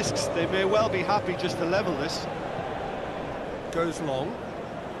taking risks. They may well be happy just to level this. Goes long.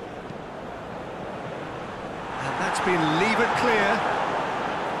 And that's been levered clear.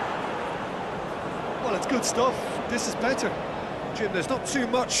 Well, it's good stuff. This is better. Jim, there's not too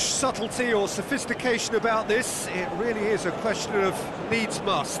much subtlety or sophistication about this. It really is a question of needs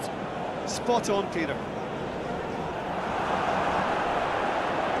must. Spot on, Peter.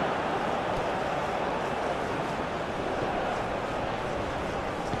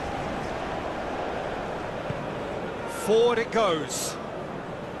 Forward it goes.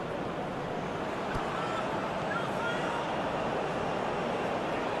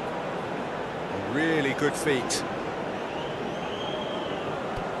 Really good feet.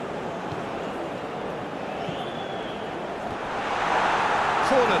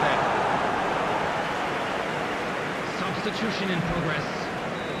 Corner then. Substitution in progress.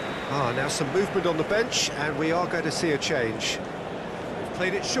 Now some movement on the bench, and we are going to see a change. We've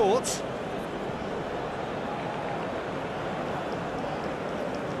played it short.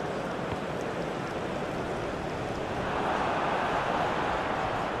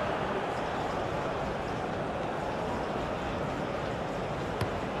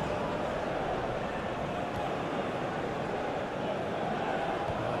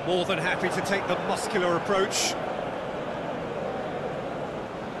 More than happy to take the muscular approach.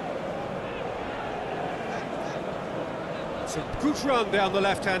 It's a good run down the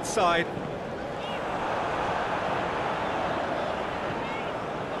left-hand side.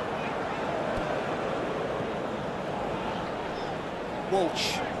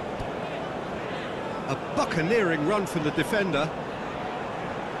 Walsh. A buccaneering run from the defender.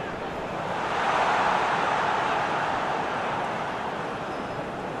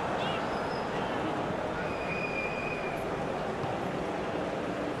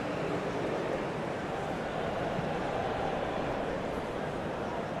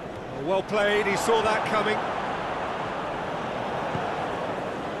 Well played, he saw that coming.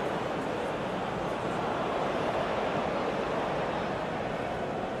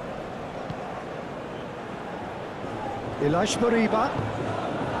 Ilash Moriba.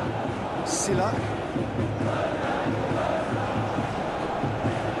 Silla.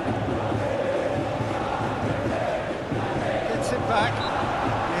 Gets it back.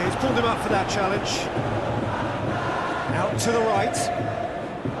 Yeah, he's pulled him up for that challenge. Out to the right.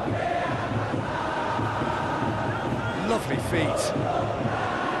 Lovely feet.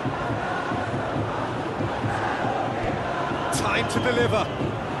 Time to deliver.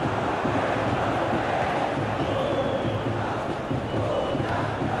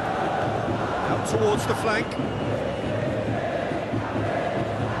 Out towards the flank.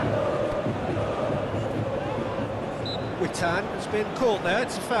 Witan has been caught there,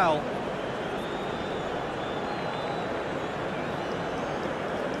 it's a foul.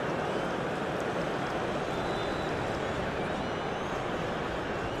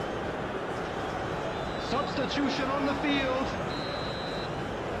 Substitution on the field.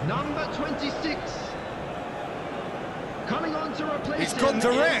 Number 26. Coming on to replace He's him gone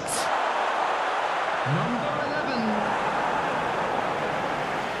direct. is number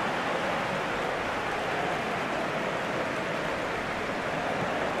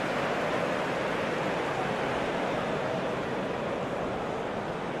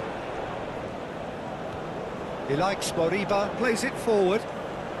 11. He likes Moriba, plays it forward.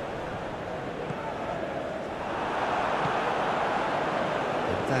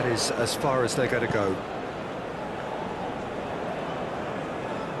 That is as far as they're going to go.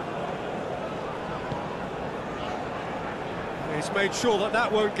 He's made sure that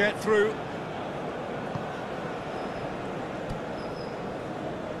that won't get through.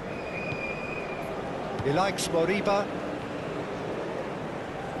 He likes Moriba.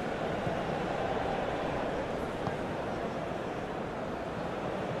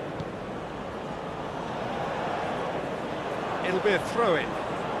 It'll be a throw-in.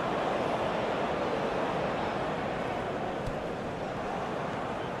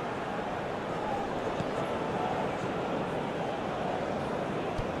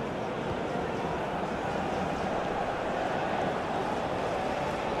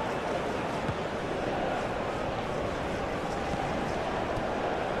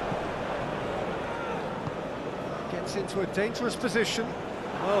 Gets into a dangerous position.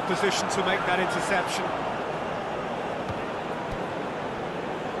 Well positioned to make that interception.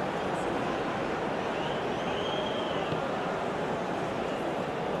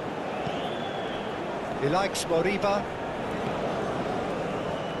 He likes Moriba.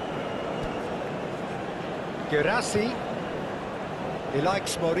 Gerassi. He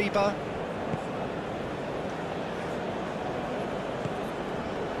likes Moriba.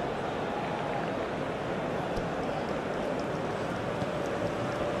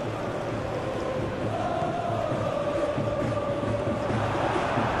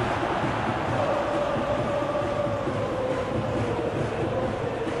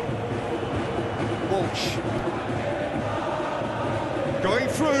 Going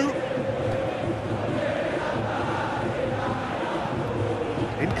through.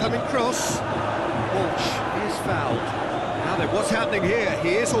 Incoming cross. Walsh is fouled. Now then, what's happening here? He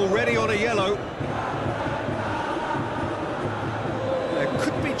is already on a yellow. There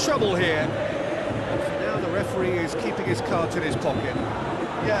could be trouble here. For now, the referee is keeping his cards in his pocket.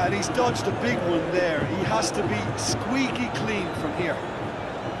 Yeah, and he's dodged a big one there. He has to be squeaky clean from here.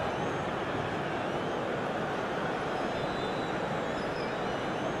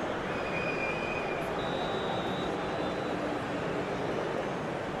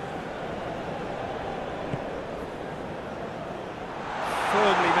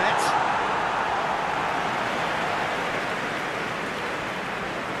 Firmly met.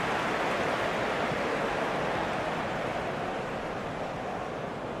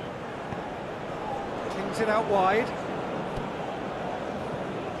 Kings it out wide.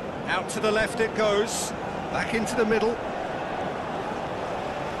 Out to the left it goes. Back into the middle.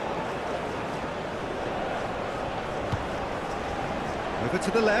 Over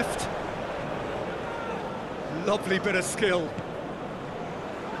to the left. Lovely bit of skill.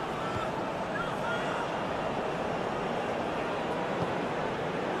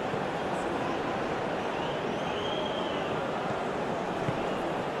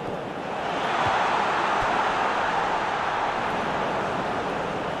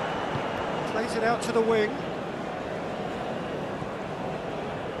 Plays it out to the wing.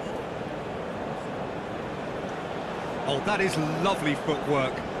 Oh, that is lovely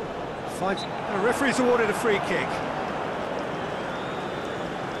footwork. Finds the referee's awarded a free kick.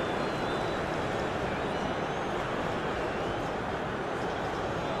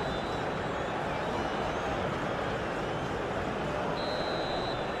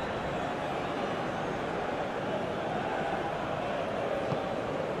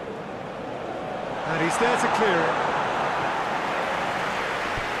 And he's there to clear it.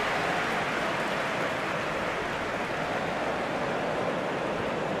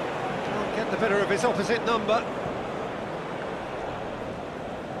 Can't get the better of his opposite number.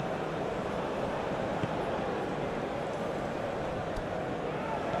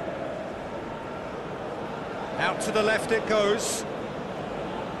 Out to the left it goes.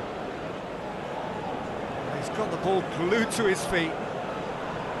 He's got the ball glued to his feet.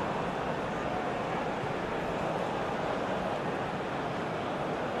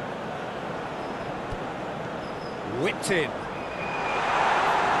 Whipped in. And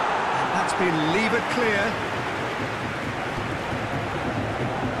that's been levered clear.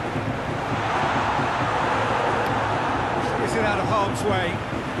 Is it out of harm's way?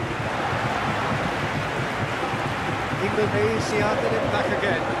 Indonesia get it back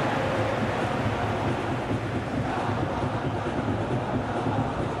again.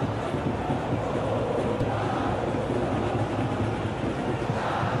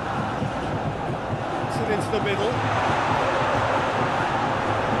 Into the middle.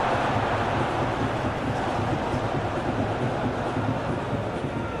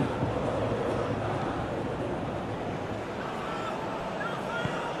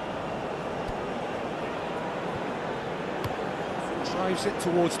 Drives it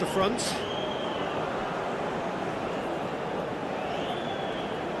towards the front.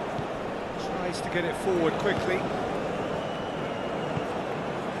 Tries to get it forward quickly.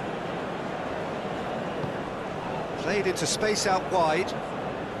 Played into space out wide.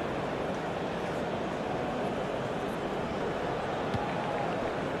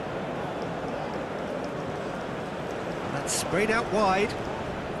 That's sprayed out wide.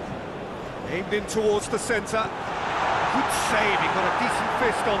 Aimed in towards the centre. Good save, he got a decent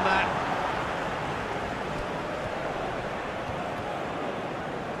fist on that.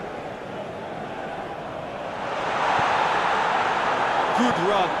 Good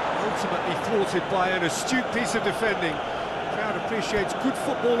run, ultimately thwarted by an astute piece of defending. Crowd appreciates good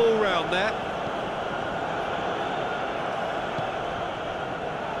football all round there.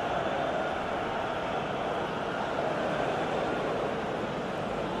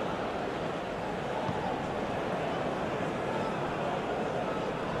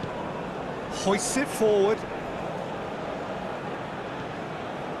 Hoists it forward.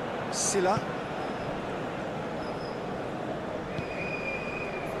 Silla.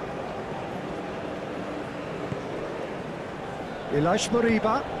 Ilash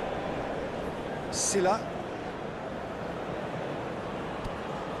Moriba. Silla.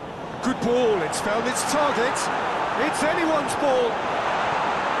 Good ball, it's found its target. It's anyone's ball.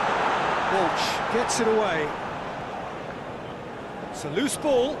 Walsh gets it away. It's a loose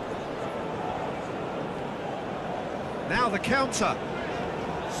ball. Now the counter.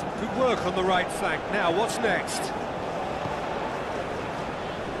 Some good work on the right flank. Now, what's next?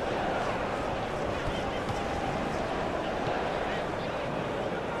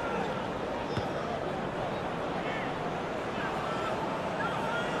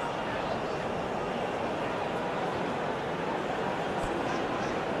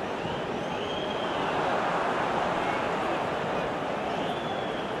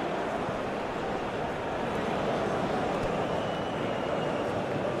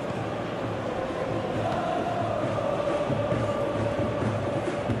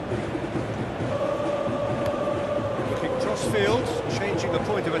 Field, changing the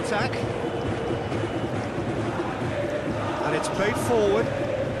point of attack, and it's played forward.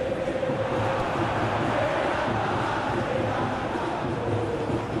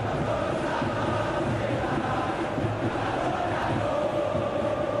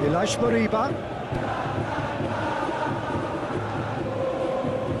 Ilash Moriba.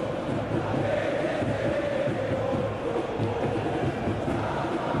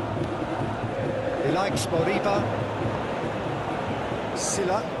 He likes Moriba.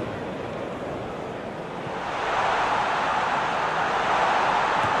 Silla.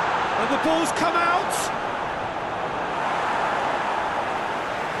 And the ball's come out!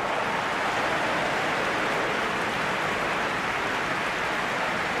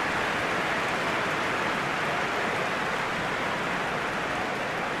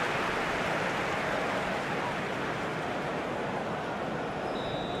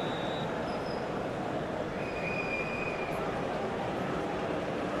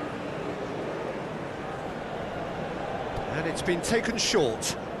 And it's been taken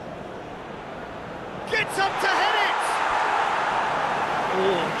short. Gets up to head it!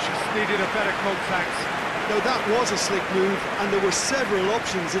 Oh, just needed a better contact. No, that was a slick move, and there were several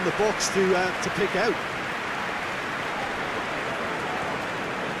options in the box to pick out.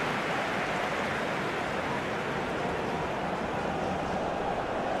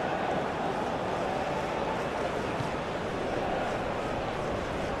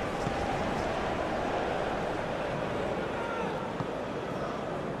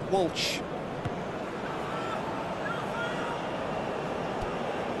 Walsh.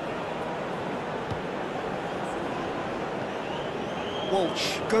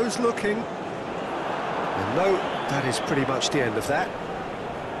 Walsh goes looking. And no, that is pretty much the end of that.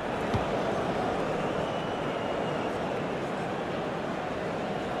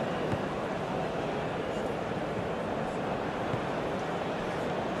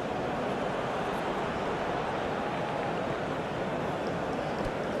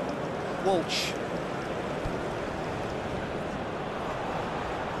 Walsh.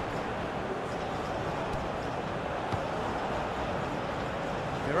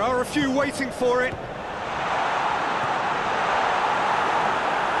 There are a few waiting for it. A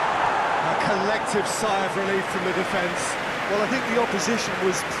collective sigh of relief from the defence. Well, I think the opposition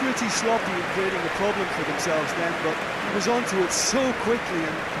was pretty sloppy in creating a problem for themselves then, but he was onto it so quickly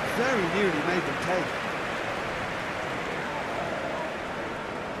and very nearly made them pay.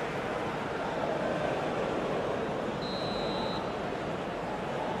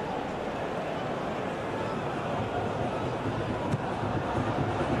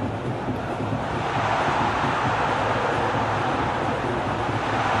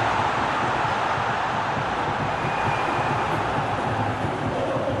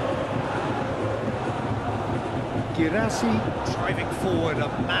 Girassi driving forward, a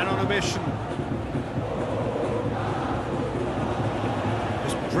man on a mission.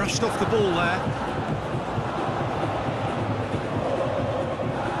 Just brushed off the ball there.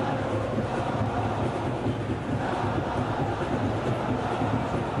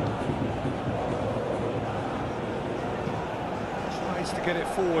 Tries to get it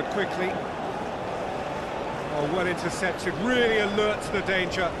forward quickly. Oh, well intercepted, really alert to the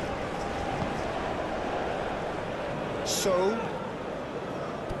danger. So,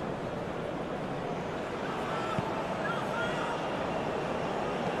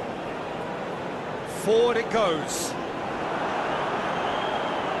 forward it goes.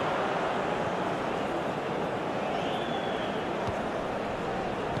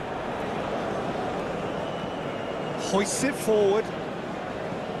 Hoists it forward.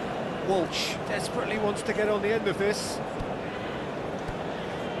 Walsh desperately wants to get on the end of this.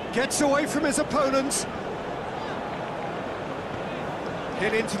 Gets away from his opponent.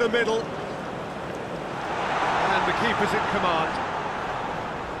 Hit into the middle. And the keeper's in command.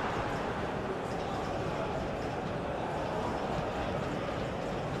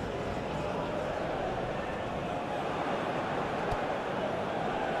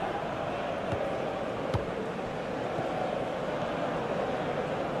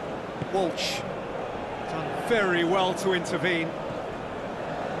 Walsh done very well to intervene.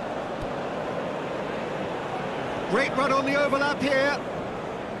 Great run on the overlap here.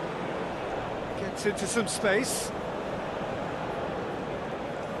 Gets into some space.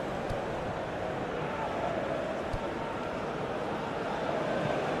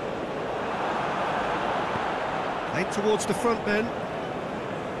 Late towards the front men.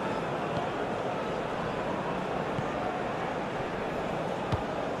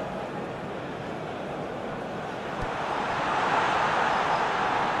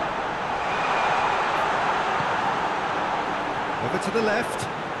 Over to the left,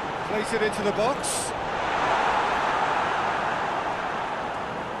 place it into the box.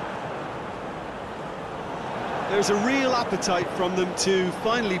 There's a real appetite from them to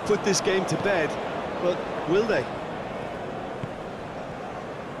finally put this game to bed, but will they?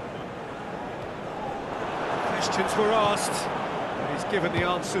 Questions were asked, and he's given the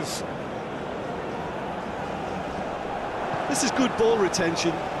answers. This is good ball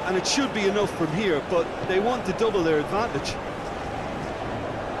retention, and it should be enough from here, but they want to double their advantage.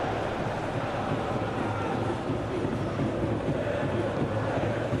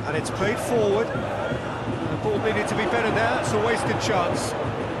 And it's played forward. The ball needed to be better there, it's a wasted chance.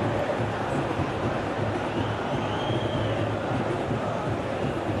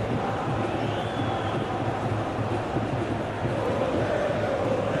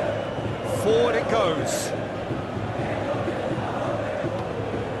 Forward it goes.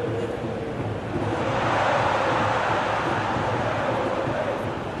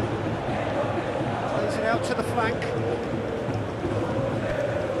 Plays it out to the flank.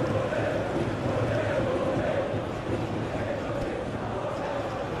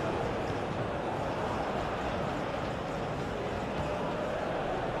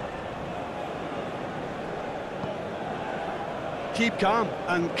 Keep calm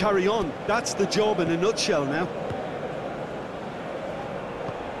and carry on. That's the job in a nutshell now.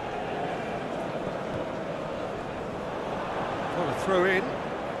 Want to throw in.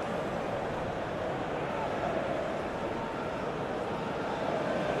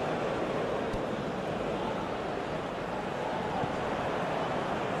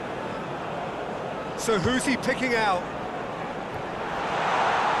 So who's he picking out?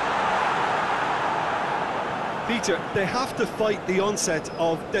 Peter, they have to fight the onset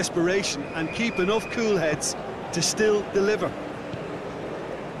of desperation and keep enough cool heads to still deliver.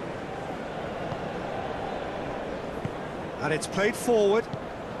 And it's played forward.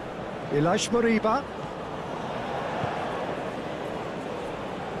 Ilash Moriba.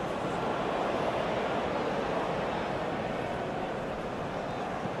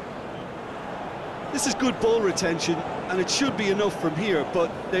 This is good ball retention, and it should be enough from here,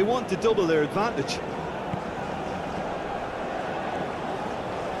 but they want to double their advantage.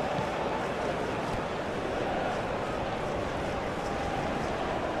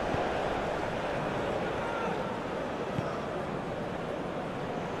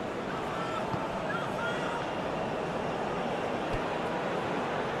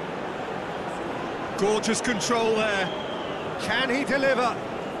 Gorgeous control there. Can he deliver?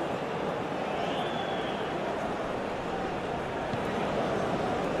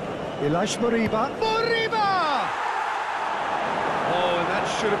 Ilash Moriba. Moriba! Oh, and that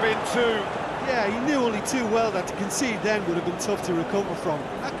should have been two. Yeah, he knew only too well that to concede then would have been tough to recover from.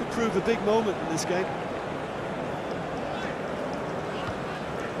 That could prove a big moment in this game.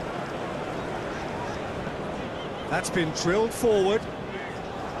 That's been drilled forward.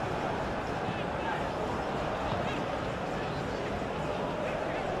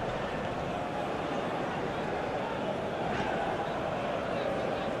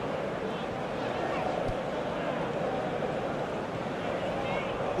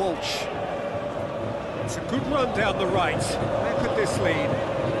 Walsh. It's a good run down the right. Where could this lead?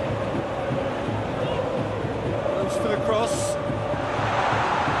 Goes for the cross.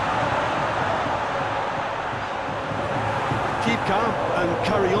 Keep calm and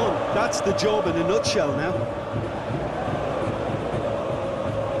carry on. That's the job in a nutshell now.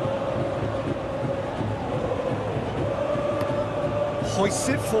 Hoists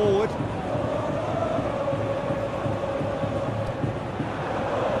it forward.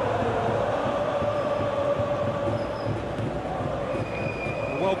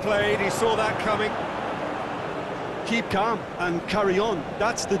 Well played, he saw that coming. Keep calm and carry on.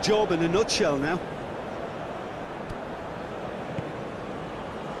 That's the job in a nutshell now.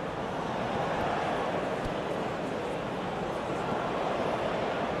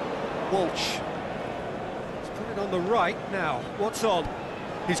 Walsh. He's put it on the right now. What's on?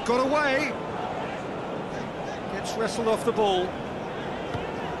 He's got away. Gets wrestled off the ball.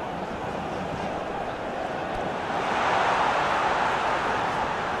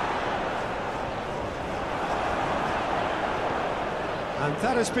 And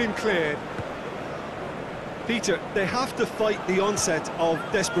that has been cleared. Peter, they have to fight the onset of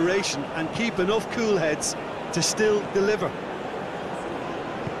desperation and keep enough cool heads to still deliver.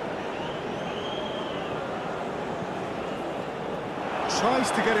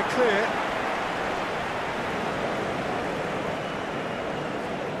 Tries to get it clear.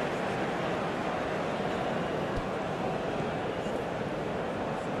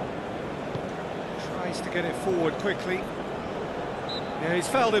 Tries to get it forward quickly. Yeah, he's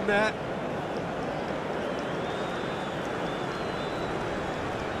fouled him there.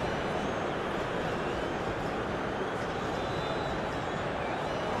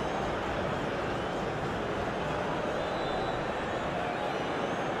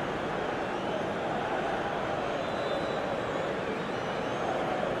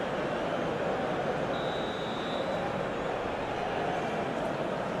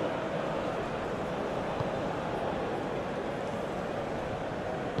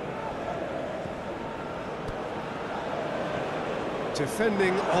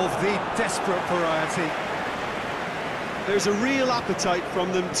 Defending of the desperate variety. There's a real appetite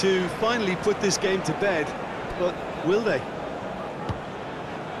from them to finally put this game to bed, but will they?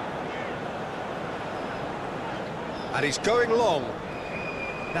 And he's going long.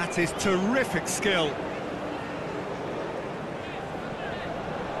 That is terrific skill.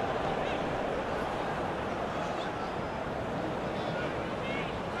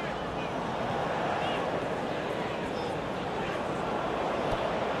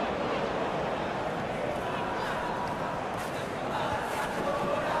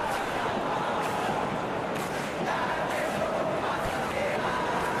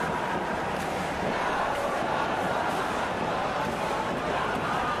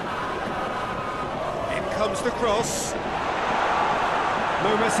 Comes the cross.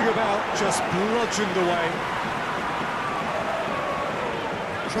 No messing about, just bludgeoned away.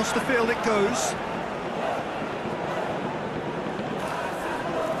 Across the field it goes.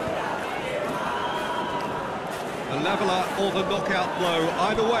 The leveller or the knockout blow.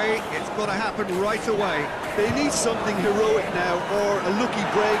 Either way, it's got to happen right away. They need something heroic now, or a lucky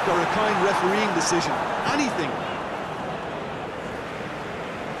break, or a kind refereeing decision. Anything.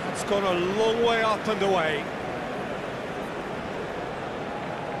 It's gone a long way up and away.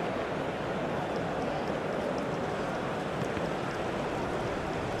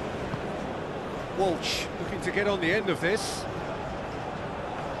 Walsh looking to get on the end of this.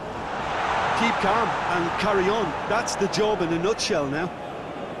 Keep calm and carry on. That's the job in a nutshell now.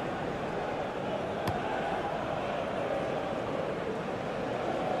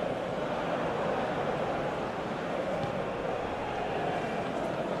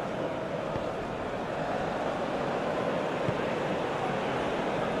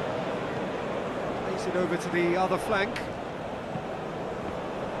 It over to the other flank.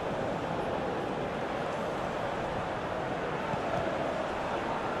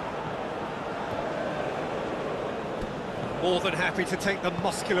 More than happy to take the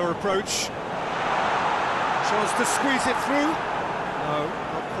muscular approach. Chance to squeeze it through. No,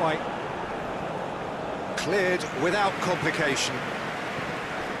 not quite. Cleared without complication.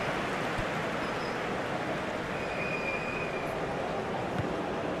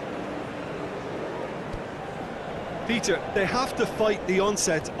 Peter, they have to fight the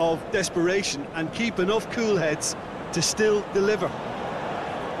onset of desperation and keep enough cool heads to still deliver.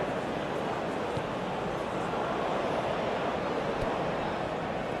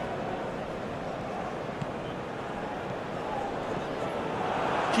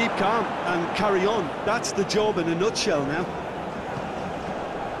 Keep calm and carry on. That's the job in a nutshell now.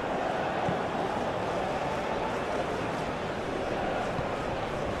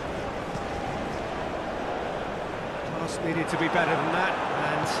 Pass needed to be better than that,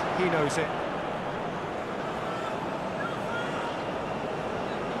 and he knows it.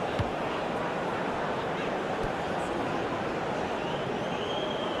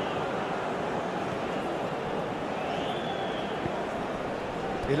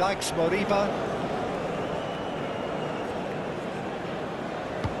 He likes Moriba.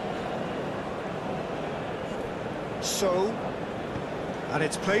 So, and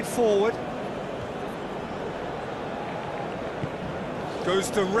it's played forward.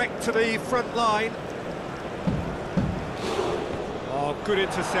 Goes direct to the front line. Oh, good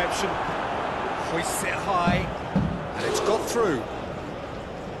interception. Hoists it high, and it's got through.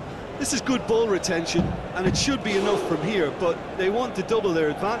 This is good ball retention, and it should be enough from here, but they want to double their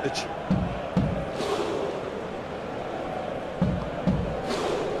advantage.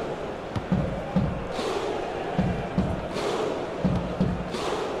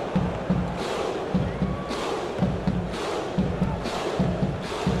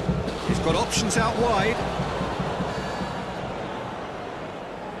 He's got options out wide.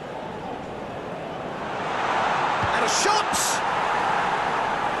 And a shot!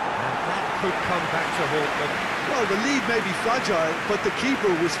 Could come back to haunt them. Well, the lead may be fragile, but the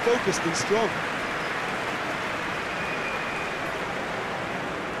keeper was focused and strong.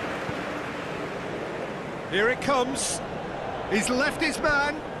 Here it comes. He's left his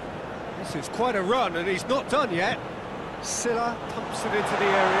man. This is quite a run, and he's not done yet. Silla pumps it into the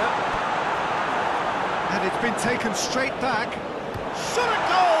area. And it's been taken straight back. Shot a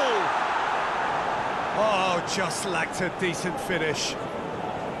goal! Oh, just lacked a decent finish.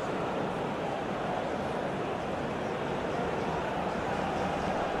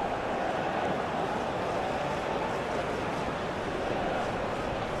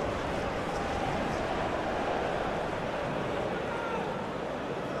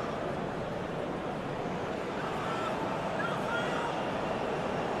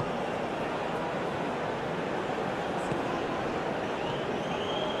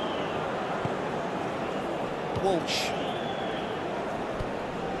 Walsh.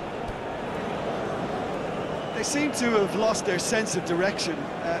 They seem to have lost their sense of direction.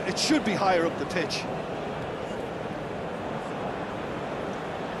 It should be higher up the pitch.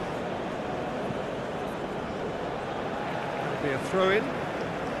 That'll be a throw-in.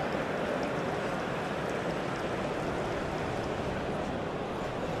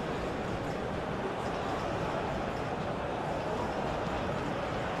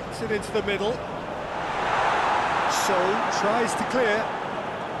 It's it into the middle. So, tries to clear.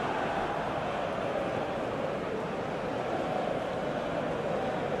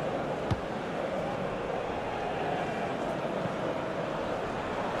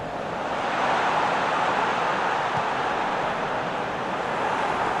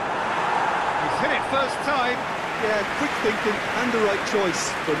 He's hit it first time. Yeah, quick thinking and the right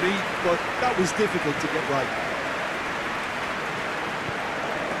choice for me, but that was difficult to get right.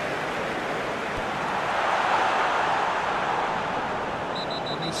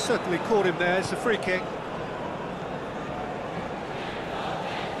 Certainly caught him there. It's a free kick.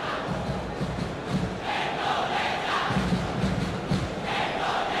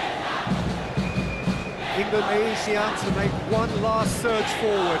 Indonesia to make one last surge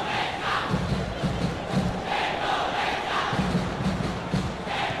forward.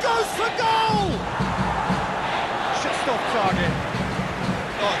 Goes for goal! Just off target.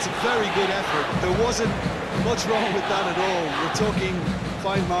 Oh, it's a very good effort. There wasn't much wrong with that at all. We're talking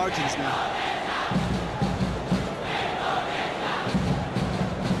fine margins now.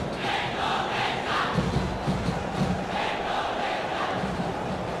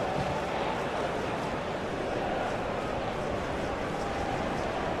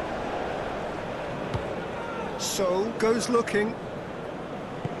 So, goes looking.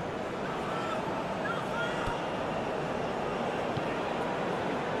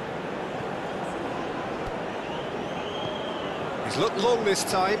 He's looked long this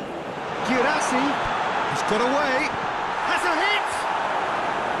time. Girassi, he's got away, has a hit!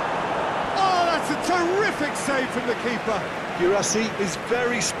 Oh, that's a terrific save from the keeper. Girassi is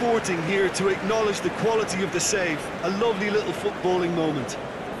very sporting here to acknowledge the quality of the save. A lovely little footballing moment.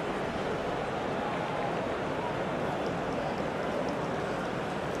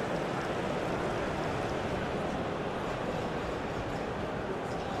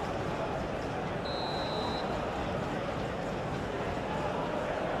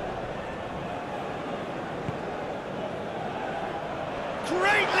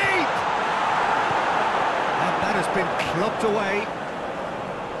 been clubbed away.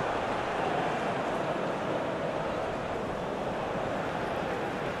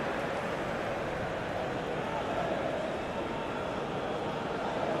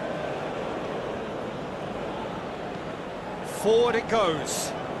 Forward it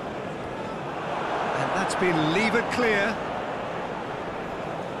goes. And that's been levered clear.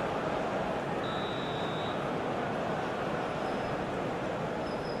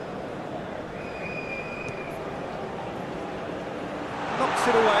 Knocks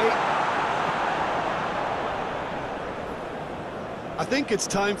it away. I think it's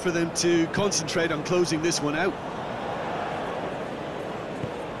time for them to concentrate on closing this one out.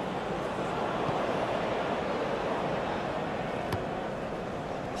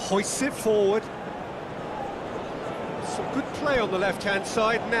 Hoists it forward. Some good play on the left-hand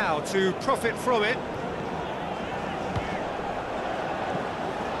side now to profit from it.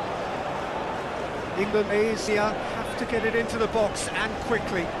 Indonesia have to get it into the box and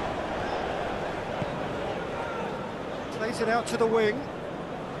quickly. Plays it out to the wing.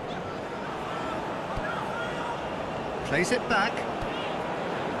 Plays it back.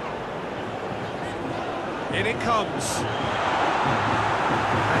 In it comes.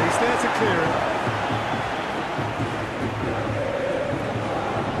 And he's there to clear it.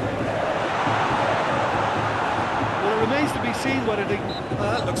 Well, it remains to be seen whether they...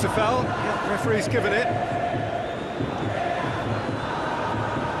 Looks a foul. Yeah, referee's given it.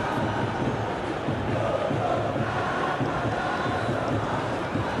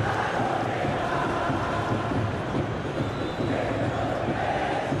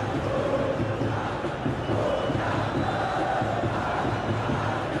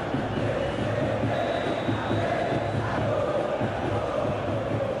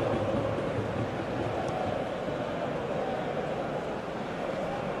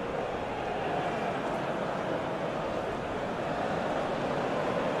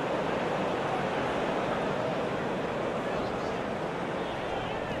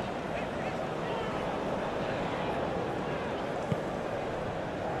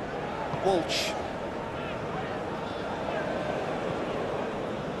 Walsh.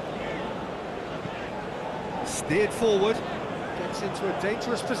 Steered forward, gets into a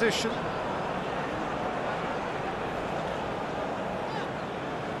dangerous position.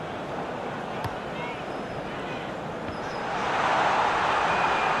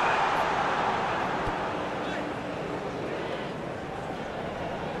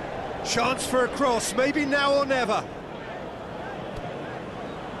 Chance for a cross, maybe now or never.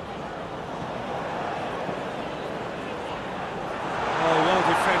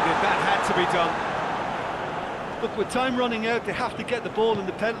 That had to be done. Look, with time running out, they have to get the ball in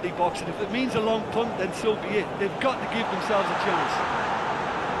the penalty box, and if it means a long punt, then so be it. They've got to give themselves a chance.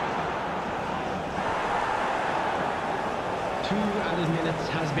 2 added minutes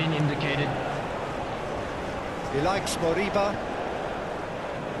has been indicated. He likes Moriba.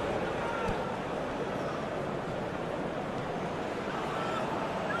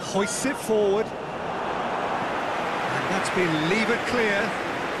 Hoists it forward. And that's been levered clear.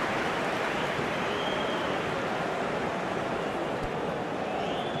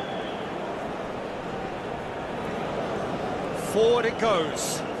 Forward it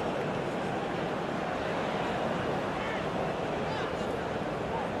goes.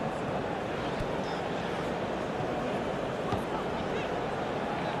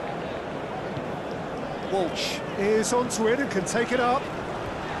 Walsh is onto it and can take it up.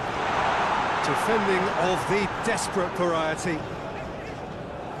 Defending of the desperate variety.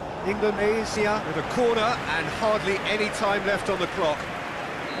 Indonesia with a corner and hardly any time left on the clock.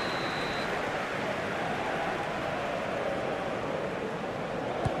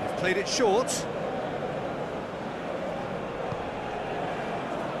 Played it short. It's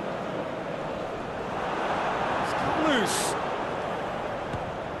come loose.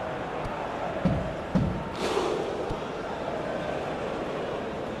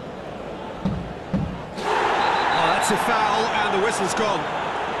 Oh, that's a foul, and the whistle's gone.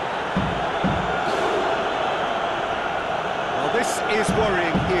 Well, this is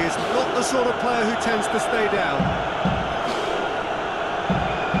worrying. He is not the sort of player who tends to stay down.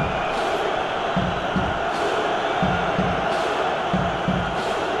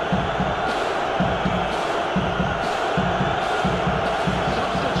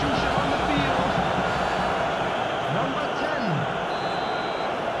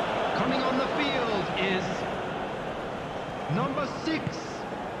 Number 6.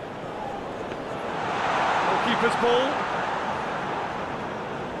 Goalkeeper's ball.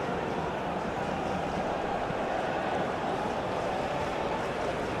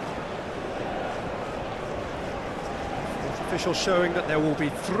 official showing that there will be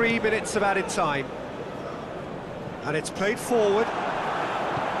 3 minutes of added time. And it's played forward,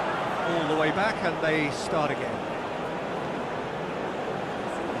 all the way back, and they start again.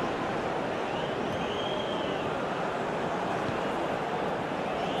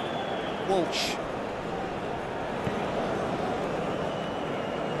 Walsh.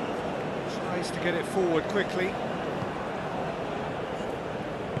 Tries to get it forward quickly.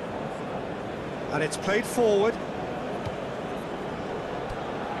 And it's played forward.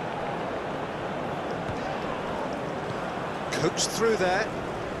 Coached through there.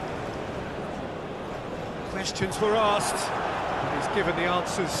 Questions were asked. He's given the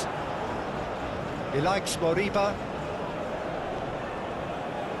answers. He likes Moriba.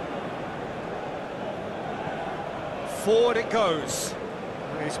 Forward it goes.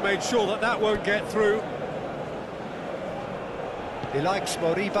 He's made sure that that won't get through. He likes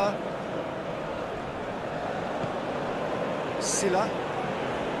Moriba. Silla.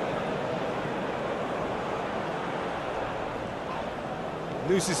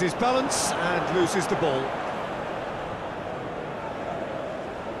 Loses his balance and loses the ball.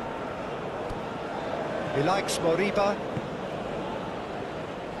 He likes Moriba.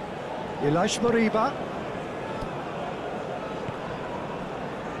 Moriba.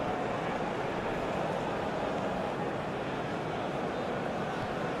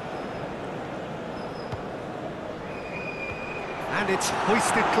 And it's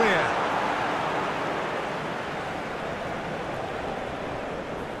hoisted clear.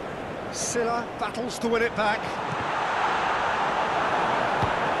 Silla battles to win it back.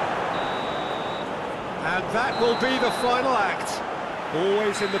 And that will be the final act.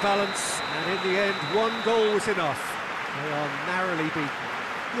 Always in the balance, and in the end, 1 goal was enough. They are narrowly beaten.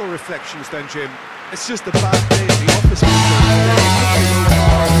 Your reflections then, Jim? It's just a bad day at the office.